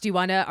stocks? Do you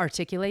want to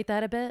articulate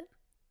that a bit?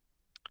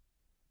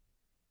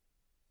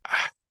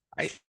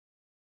 I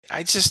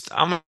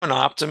I'm an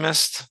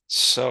optimist,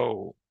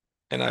 so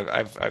and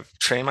I've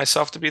trained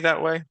myself to be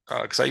that way,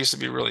 because I used to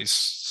be really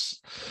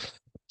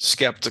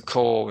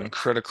skeptical and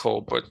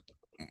critical, but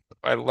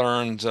I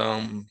learned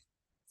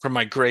from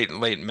my great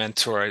late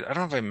mentor. I don't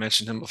know if I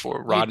mentioned him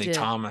before, You Rodney did.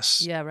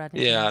 Thomas. Yeah,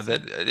 Rodney Yeah, Thomas.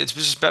 that Yeah. it's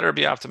just better to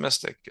be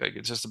optimistic. Like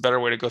it's just a better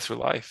way to go through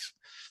life.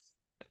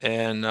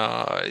 And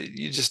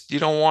you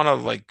don't want to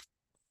like,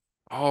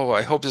 oh,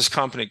 I hope this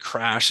company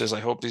crashes. I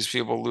hope these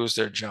people lose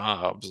their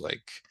jobs.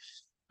 Like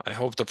I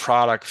hope the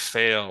product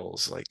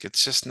fails. Like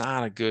it's just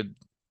not a good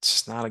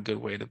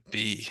way to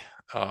be.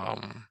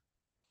 Um,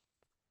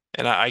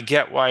 and I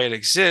get why it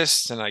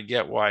exists, and I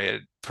get why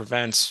it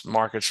prevents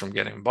markets from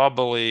getting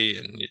bubbly,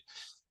 and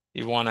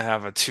you want to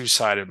have a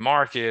two-sided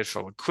market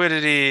for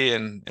liquidity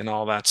and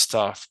all that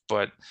stuff.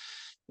 But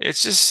it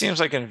just seems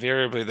like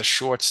invariably the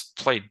shorts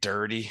play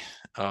dirty.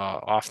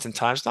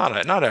 Oftentimes,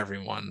 not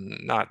everyone,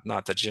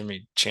 not the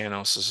Jimmy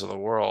Chanoses of the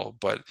world,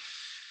 but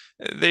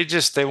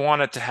they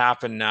want it to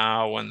happen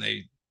now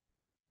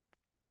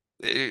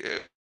eh,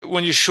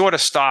 when you short a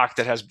stock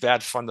that has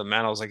bad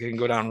fundamentals, like it can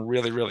go down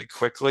really, really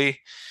quickly,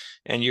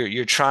 and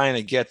you're trying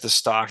to get the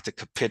stock to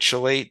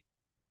capitulate,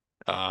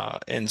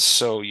 and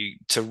so you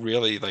to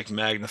really like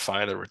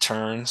magnify the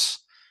returns.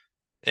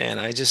 And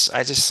I just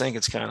think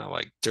it's kind of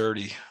like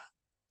dirty,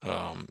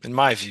 in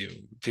my view.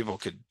 People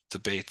could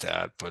debate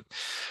that, but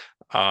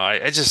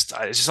I just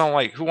don't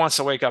like, who wants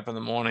to wake up in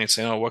the morning and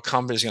say, oh, what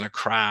company's going to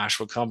crash,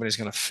 what company's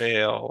going to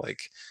fail?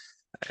 Like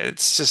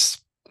it's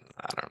just,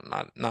 I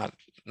don't know,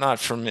 not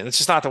for me. It's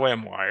just not the way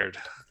I'm wired.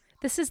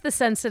 This is the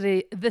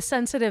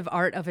sensitive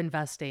art of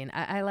investing.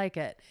 I like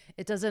it.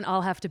 It doesn't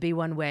all have to be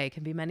one way. It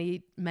can be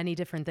many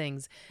different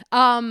things.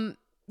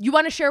 You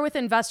want to share with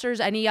investors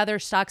any other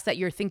stocks that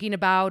you're thinking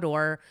about,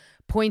 or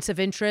points of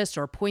interest,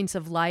 or points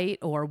of light,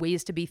 or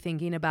ways to be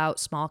thinking about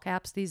small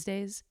caps these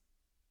days?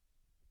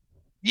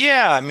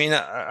 Yeah, I mean,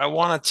 I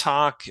want to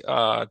talk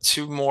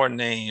two more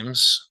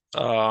names.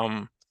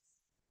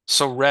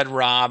 So Red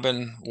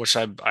Robin, which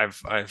I've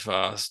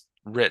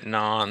written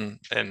on,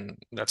 and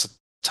that's a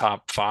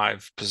top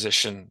five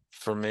position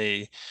for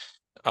me.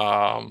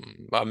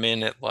 I'm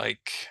in it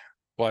like,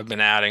 well, I've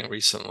been adding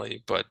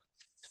recently, but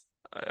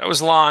I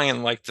was long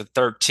in like the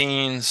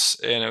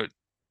 13s, and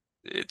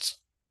it's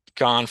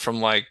gone from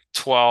like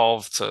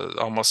 12 to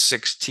almost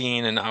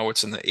 16, and now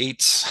it's in the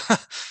eights.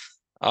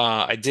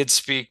 I did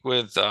speak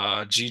with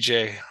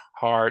GJ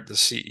Hart, the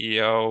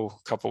CEO,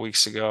 a couple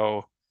weeks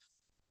ago,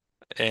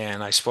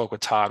 and I spoke with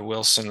Todd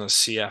Wilson, the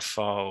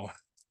CFO.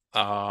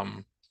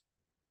 Um,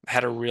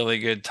 had a really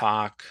good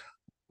talk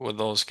with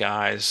those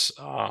guys.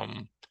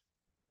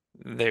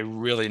 They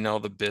really know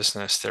the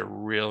business. They're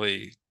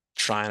really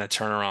trying to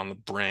turn around the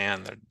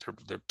brand.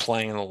 They're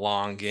playing the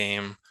long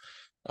game.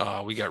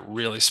 We got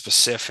really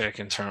specific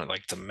in terms of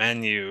like the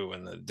menu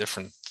and the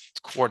different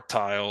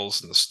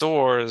quartiles and the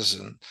stores,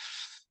 and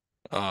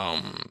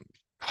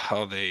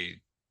how they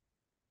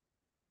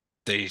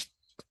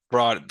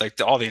brought like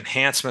all the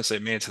enhancements they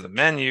made to the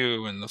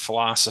menu, and the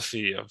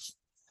philosophy of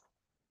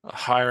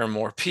hiring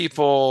more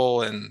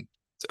people, and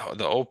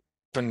the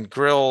open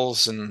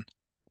grills, and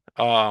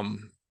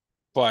um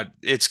but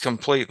it's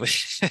completely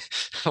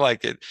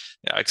like it,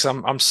 yeah, 'cause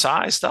I'm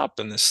sized up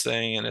in this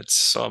thing, and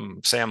it's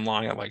say I'm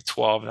long at like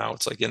 12 now,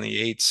 it's like in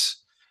the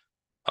eights.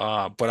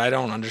 But I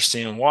don't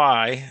understand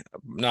why,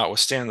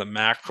 notwithstanding the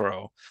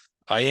macro.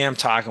 I am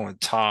talking with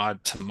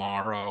Todd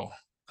tomorrow,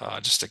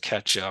 just to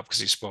catch up because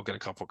he spoke at a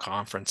couple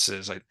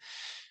conferences. It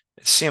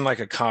seemed like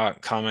a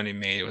comment he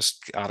made was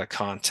out of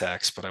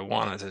context, but I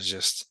wanted to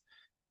just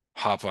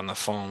hop on the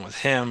phone with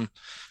him.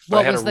 But I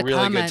What had a was the really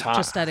good comment, time.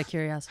 just out of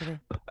curiosity?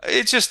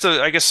 It's just,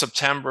 I guess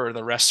September,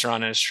 the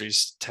restaurant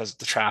industry's has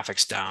the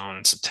traffic's down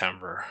in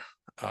September,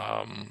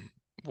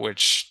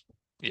 which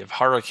you have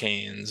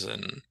hurricanes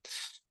and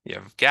you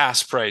have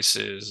gas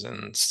prices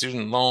and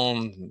student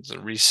loans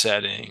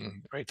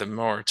resetting, right? The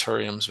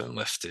moratorium's been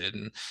lifted,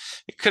 and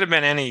it could have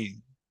been any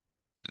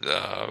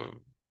uh,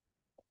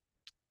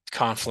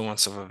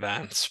 confluence of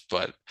events,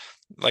 but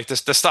like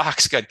this, the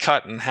stocks got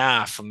cut in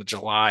half from the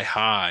July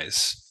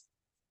highs,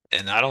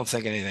 and I don't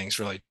think anything's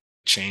really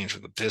changed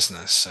with the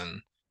business.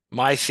 And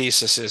my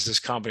thesis is this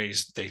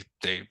company's they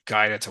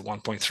guided to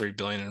 1.3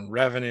 billion in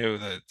revenue.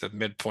 The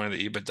midpoint of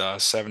the EBITDA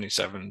is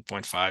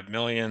 77.5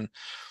 million.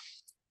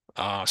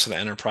 So the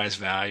enterprise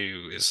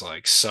value is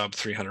like sub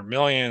 300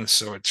 million.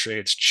 So it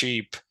trades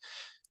cheap.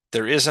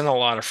 There isn't a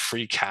lot of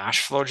free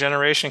cash flow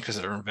generation because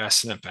they're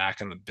investing it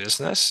back in the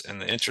business, and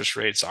the interest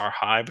rates are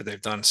high, but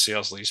they've done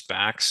sales lease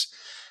backs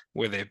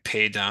where they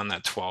paid down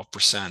that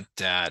 12%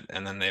 debt,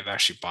 and then they've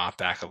actually bought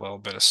back a little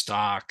bit of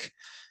stock.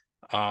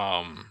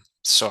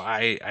 So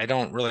I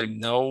don't really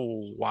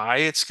know why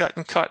it's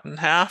gotten cut in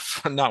half,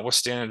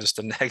 notwithstanding just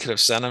the negative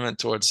sentiment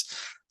towards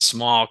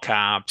small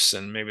caps,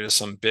 and maybe there's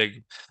some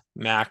big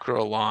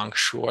macro long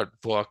short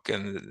book,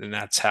 and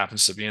that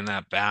happens to be in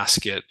that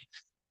basket.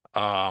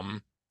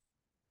 Um,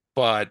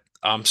 but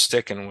I'm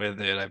sticking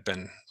with it. I've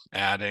been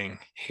adding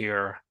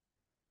here,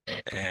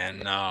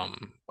 and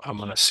I'm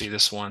going to see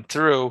this one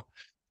through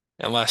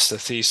unless the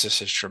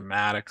thesis is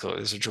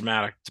a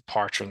dramatic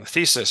departure in the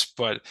thesis.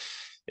 But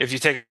if you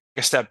take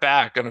a step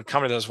back, and a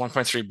company that does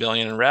 1.3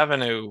 billion in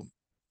revenue,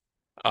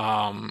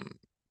 an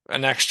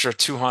extra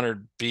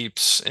 200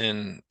 beeps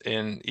in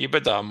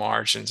EBITDA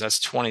margins, that's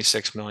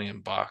 26 million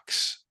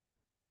bucks.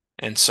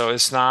 And so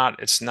it's not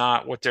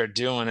what they're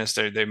doing is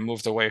they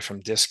moved away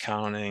from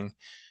discounting,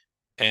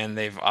 and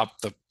they've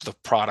upped the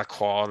product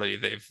quality.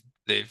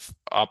 They've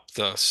upped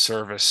the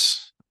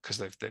service because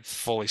they've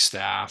fully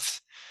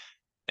staffed,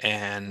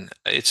 and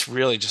it's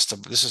really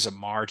just this is a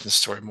margin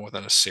story more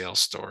than a sales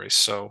story.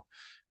 So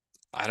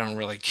I don't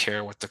really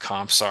care what the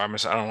comps are. I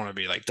don't want to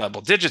be like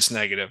double digits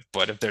negative,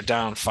 but if they're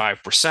down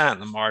 5%,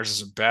 the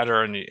margins are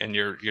better, and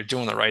you're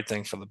doing the right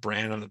thing for the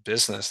brand and the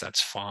business,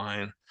 that's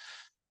fine.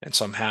 And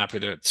so I'm happy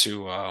to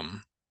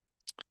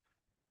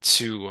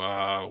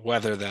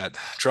weather that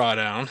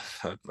drawdown.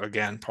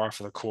 Again, par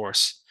for the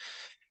course.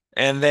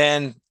 And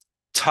then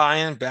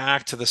tying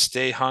back to the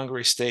stay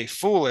hungry, stay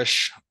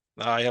foolish,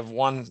 I have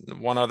one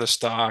other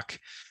stock.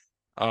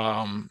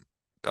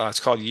 It's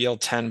called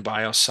Yield 10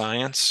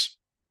 Bioscience.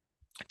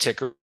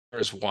 Ticker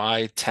is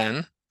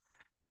Y10.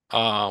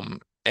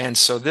 And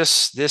so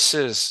this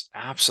is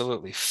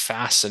absolutely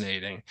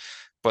fascinating.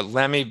 But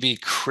let me be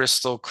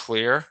crystal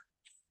clear.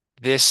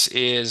 This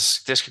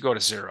could go to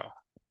zero.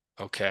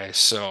 Okay,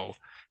 so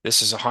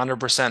this is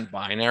 100%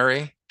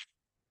 binary.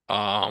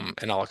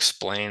 And I'll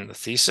explain the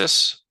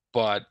thesis,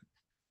 but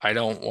I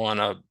want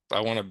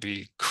to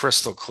be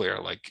crystal clear.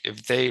 Like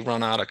if they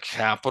run out of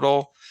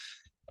capital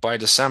by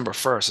December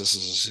 1st, this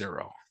is a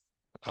zero.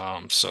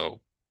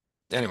 So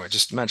anyway,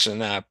 just mentioning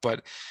that.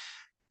 But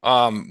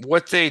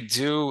what they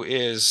do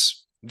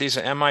is these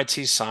are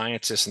MIT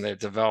scientists, and they've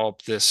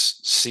developed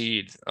this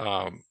seed,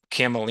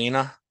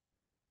 camelina,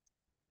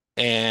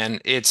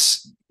 and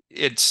it's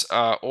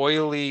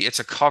oily. It's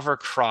a cover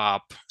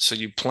crop, so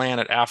you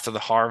plant it after the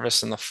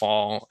harvest in the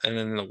fall and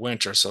then in the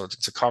winter. So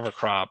it's a cover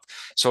crop,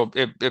 so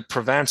it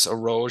prevents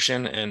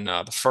erosion and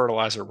the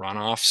fertilizer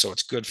runoff. So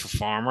it's good for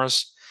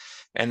farmers.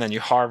 And then you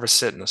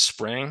harvest it in the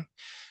spring.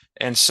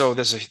 And so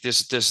there's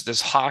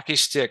this hockey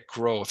stick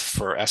growth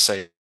for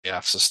SAF,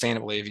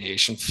 sustainable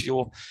aviation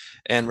fuel,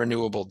 and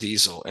renewable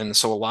diesel. And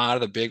so a lot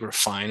of the big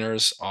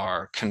refiners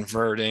are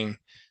converting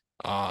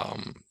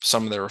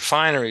some of their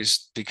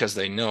refineries because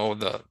they know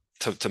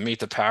to meet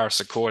the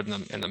Paris Accord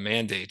and the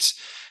mandates,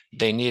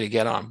 they need to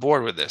get on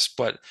board with this.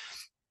 But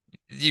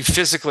you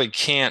physically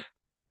can't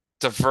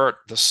divert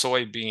the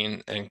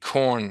soybean and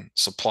corn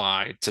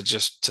supply to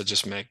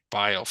just make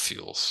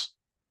biofuels.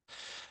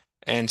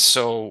 And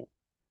so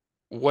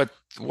what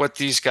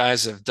these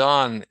guys have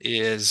done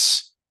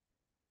is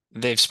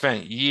they've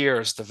spent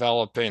years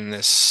developing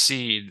this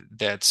seed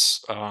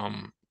that's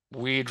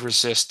weed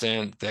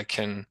resistant, that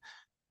can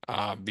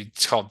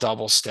it's called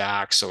double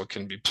stack, so it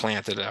can be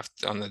planted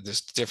on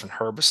the different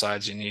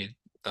herbicides you need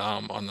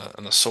on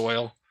the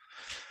soil.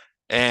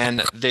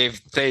 And they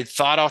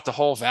thought out the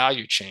whole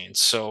value chain.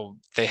 So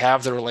they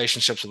have the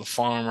relationships with the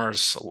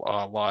farmers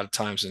a lot of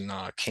times in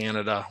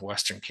Canada,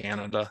 Western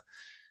Canada,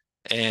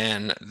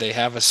 and they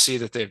have a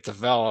seed that they've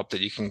developed that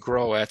you can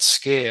grow at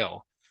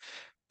scale.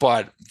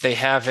 But they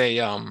have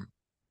a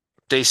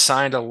they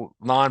signed a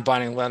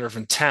non-binding letter of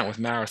intent with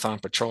Marathon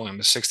Petroleum,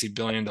 a $60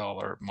 billion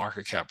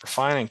market cap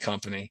refining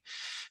company.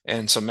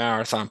 And so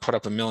Marathon put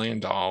up $1 million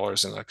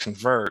in a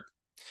convert,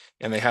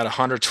 and they had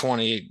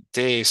 128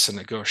 days to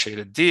negotiate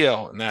a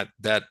deal. And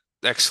that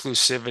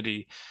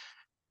exclusivity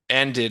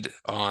ended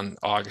on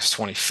August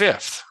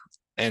 25th.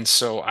 And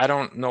so I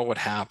don't know what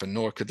happened,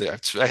 nor could they.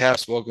 I have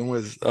spoken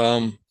with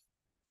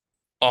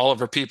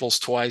Oliver Peoples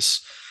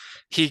twice.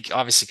 He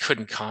obviously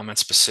couldn't comment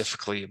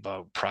specifically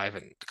about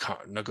private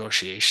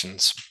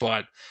negotiations,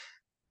 but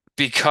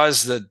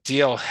because the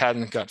deal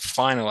hadn't got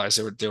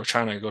finalized, they were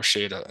trying to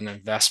negotiate an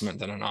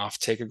investment and an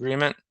offtake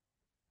agreement.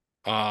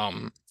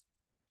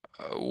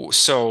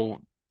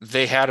 So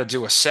they had to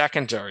do a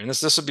secondary, and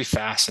this would be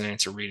fascinating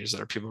to readers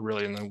that are people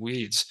really in the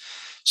weeds.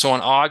 So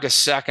on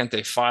August 2nd,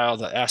 they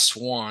filed a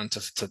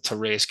S1 to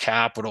raise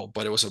capital,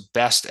 but it was a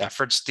best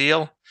efforts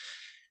deal.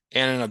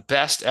 And in a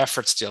best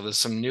efforts deal, there's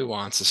some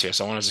nuances here.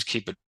 So I want to just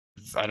keep it,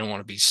 I don't want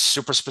to be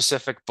super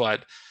specific,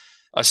 but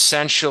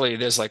essentially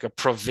there's like a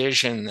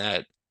provision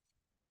that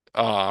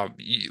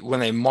when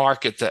they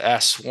market the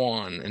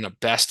S1 in a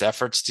best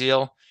efforts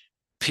deal,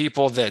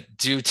 people that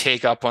do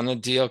take up on the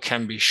deal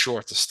can be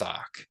short the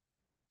stock.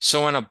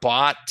 So in a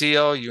bought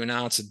deal, you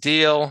announce a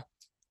deal,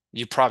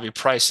 you probably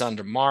price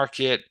under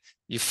market,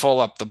 you fill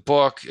up the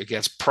book, it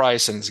gets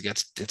priced, and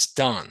it's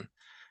done.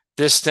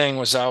 This thing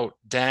was out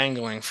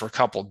dangling for a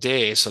couple of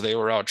days, so they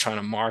were out trying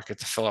to market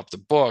to fill up the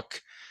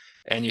book,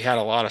 and you had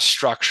a lot of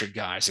structured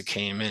guys that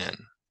came in.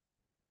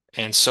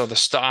 And so the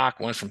stock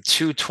went from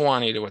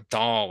 220 to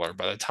 $1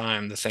 by the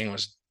time the thing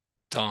was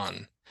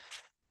done.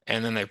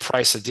 And then they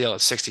priced the deal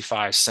at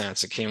 65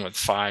 cents. It came with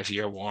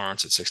 5-year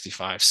warrants at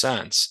 65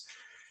 cents.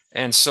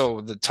 And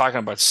so talking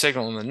about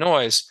signal and the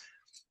noise,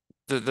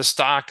 the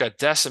stock got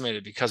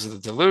decimated because of the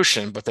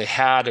dilution, but they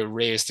had to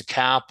raise the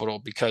capital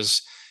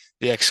because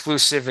the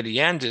exclusivity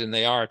ended, and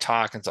they are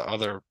talking to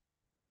other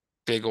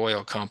big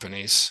oil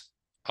companies.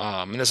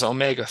 And there's an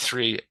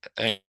omega-3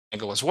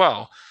 angle as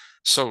well.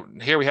 So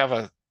here we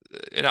have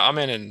I'm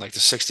in like the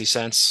 60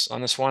 cents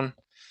on this one.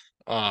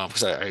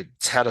 Because I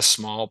had a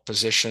small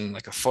position,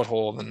 like a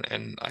foothold,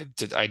 and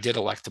I did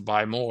elect to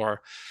buy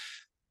more.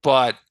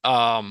 But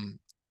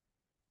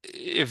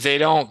if they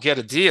don't get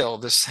a deal,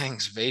 this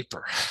thing's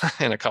vapor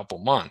in a couple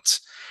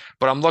months.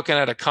 But I'm looking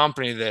at a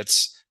company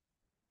that's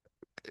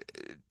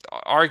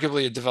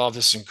arguably developed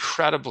this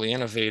incredibly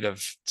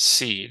innovative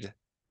seed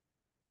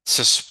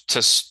to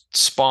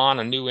spawn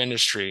a new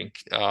industry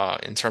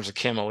in terms of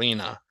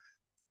camelina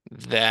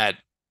that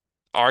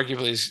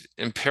arguably is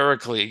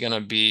empirically going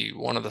to be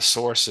one of the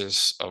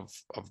sources of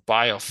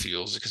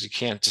biofuels, because you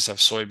can't just have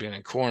soybean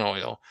and corn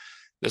oil.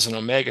 There's an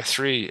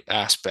omega-3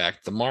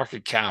 aspect. The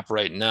market cap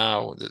right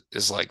now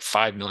is like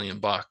 $5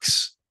 million,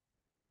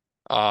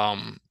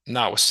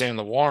 notwithstanding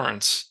the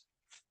warrants.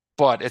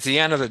 But at the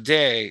end of the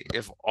day,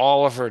 if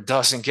Oliver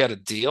doesn't get a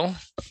deal,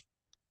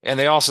 and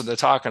they're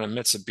talking to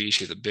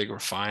Mitsubishi, the big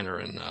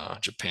refiner in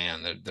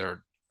Japan.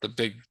 They're the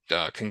big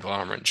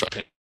conglomerate in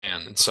Japan,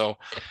 and so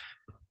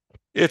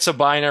it's a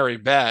binary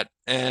bet.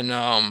 And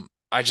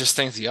I just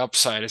think the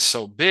upside is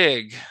so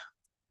big.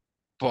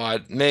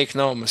 But make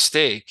no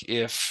mistake,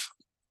 if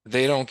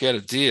they don't get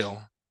a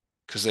deal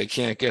because they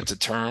can't get to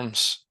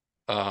terms,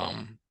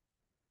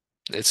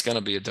 it's going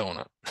to be a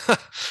donut.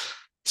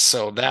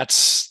 So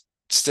that's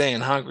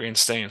staying hungry and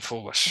staying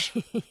foolish.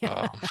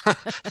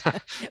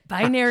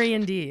 Binary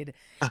indeed.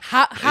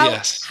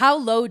 Yes. How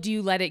low do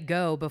you let it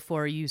go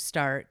before you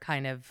start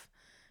kind of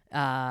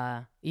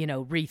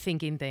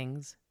rethinking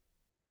things?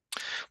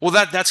 Well,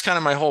 that's kind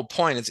of my whole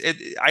point.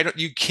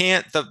 You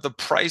can't, the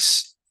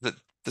price,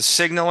 the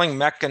signaling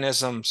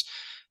mechanisms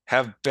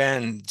have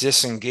been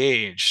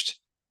disengaged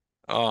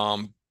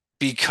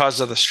because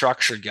of the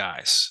structured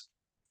guys.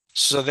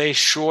 So they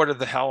shorted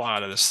the hell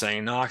out of this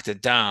thing, knocked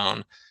it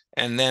down,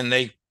 and then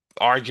they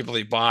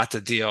arguably bought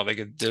the deal.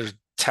 There's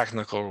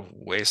technical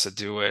ways to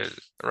do it,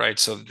 right?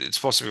 So it's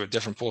supposed to be with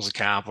different pools of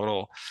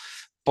capital,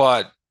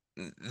 but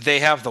they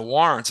have the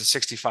warrants at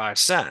 65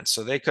 cents.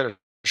 So they could have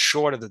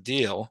shorted the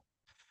deal,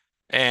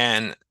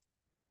 and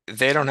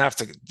they don't have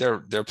to,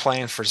 they're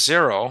playing for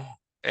zero.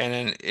 And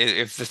then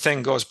if the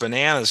thing goes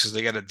bananas because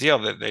they get a deal,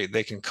 that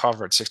they can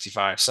cover at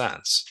 65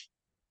 cents.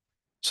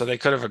 So they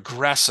could have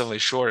aggressively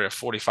shorted at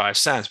 45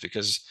 cents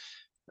because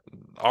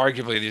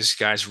arguably these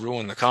guys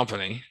ruined the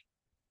company.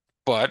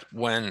 But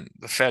when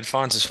the Fed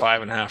funds is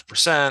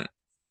 5.5%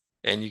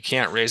 and you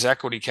can't raise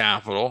equity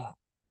capital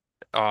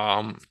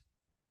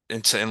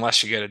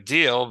unless you get a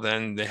deal,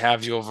 then they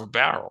have you over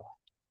barrel.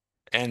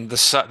 And the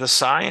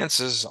science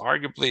is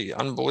arguably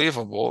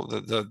unbelievable.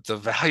 The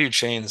value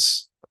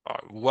chains are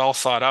well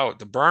thought out.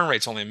 The burn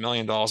rate's only $1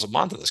 million a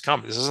month of this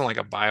company. This isn't like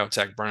a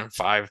biotech burning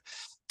 $5-10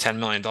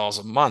 million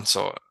a month.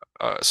 So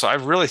I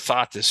really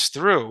thought this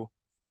through.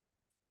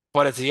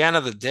 But at the end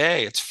of the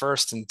day, it's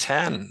 1st and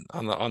 10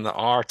 on the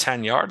R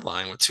 10-yard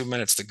line with 2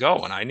 minutes to go,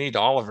 and I need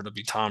Oliver to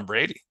be Tom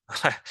Brady.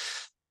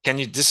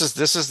 This is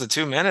the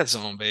 2-minute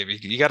zone, baby.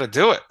 You got to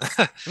do it.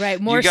 Right,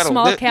 more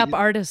small cap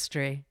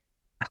artistry.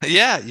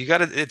 Yeah, you got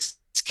to.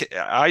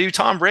 Are you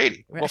Tom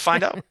Brady? We'll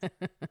find out.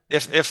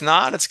 If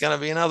not, it's going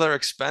to be another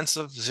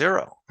expensive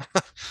zero.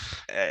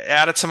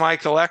 Add it to my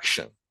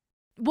collection.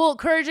 Well,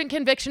 Courage and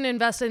Conviction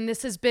Investing,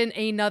 this has been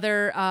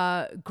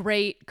another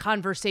great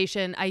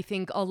conversation. I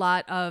think a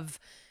lot of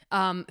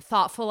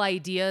thoughtful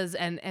ideas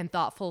and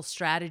thoughtful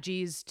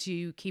strategies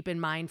to keep in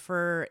mind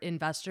for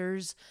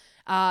investors.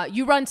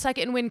 You run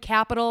Second Wind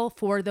Capital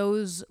for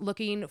those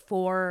looking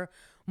for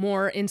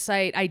more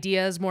insight,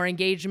 ideas, more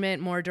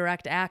engagement, more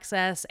direct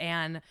access,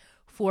 and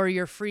for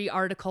your free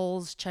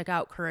articles, check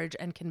out Courage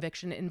and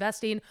Conviction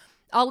Investing.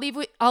 I'll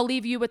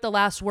leave you with the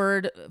last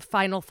word,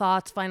 final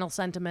thoughts, final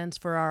sentiments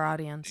for our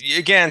audience.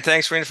 Again,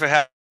 thanks, Rena,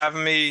 for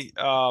having me.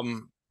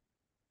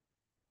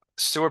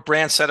 Stuart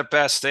Brand said it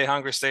best: stay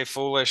hungry, stay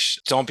foolish.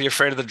 Don't be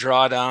afraid of the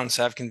drawdowns.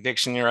 Have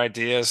conviction in your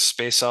ideas.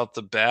 Space out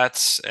the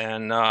bets,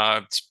 and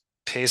it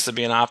pays to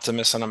be an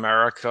optimist in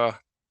America.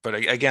 But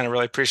again, I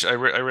really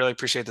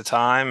appreciate the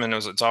time, and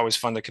it's always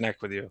fun to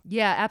connect with you.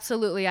 Yeah,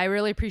 absolutely. I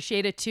really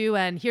appreciate it too.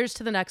 And here's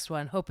to the next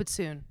one. Hope it's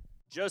soon.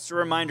 Just a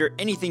reminder,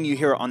 anything you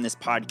hear on this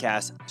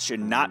podcast should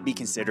not be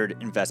considered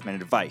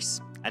investment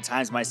advice. At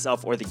times,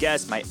 myself or the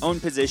guest might own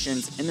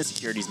positions in the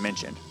securities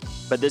mentioned,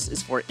 but this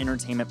is for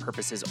entertainment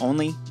purposes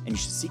only, and you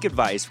should seek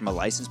advice from a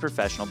licensed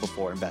professional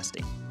before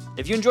investing.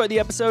 If you enjoyed the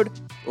episode,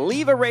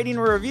 leave a rating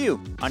or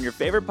review on your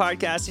favorite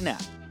podcasting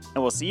app,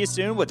 and we'll see you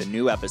soon with a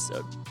new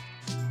episode.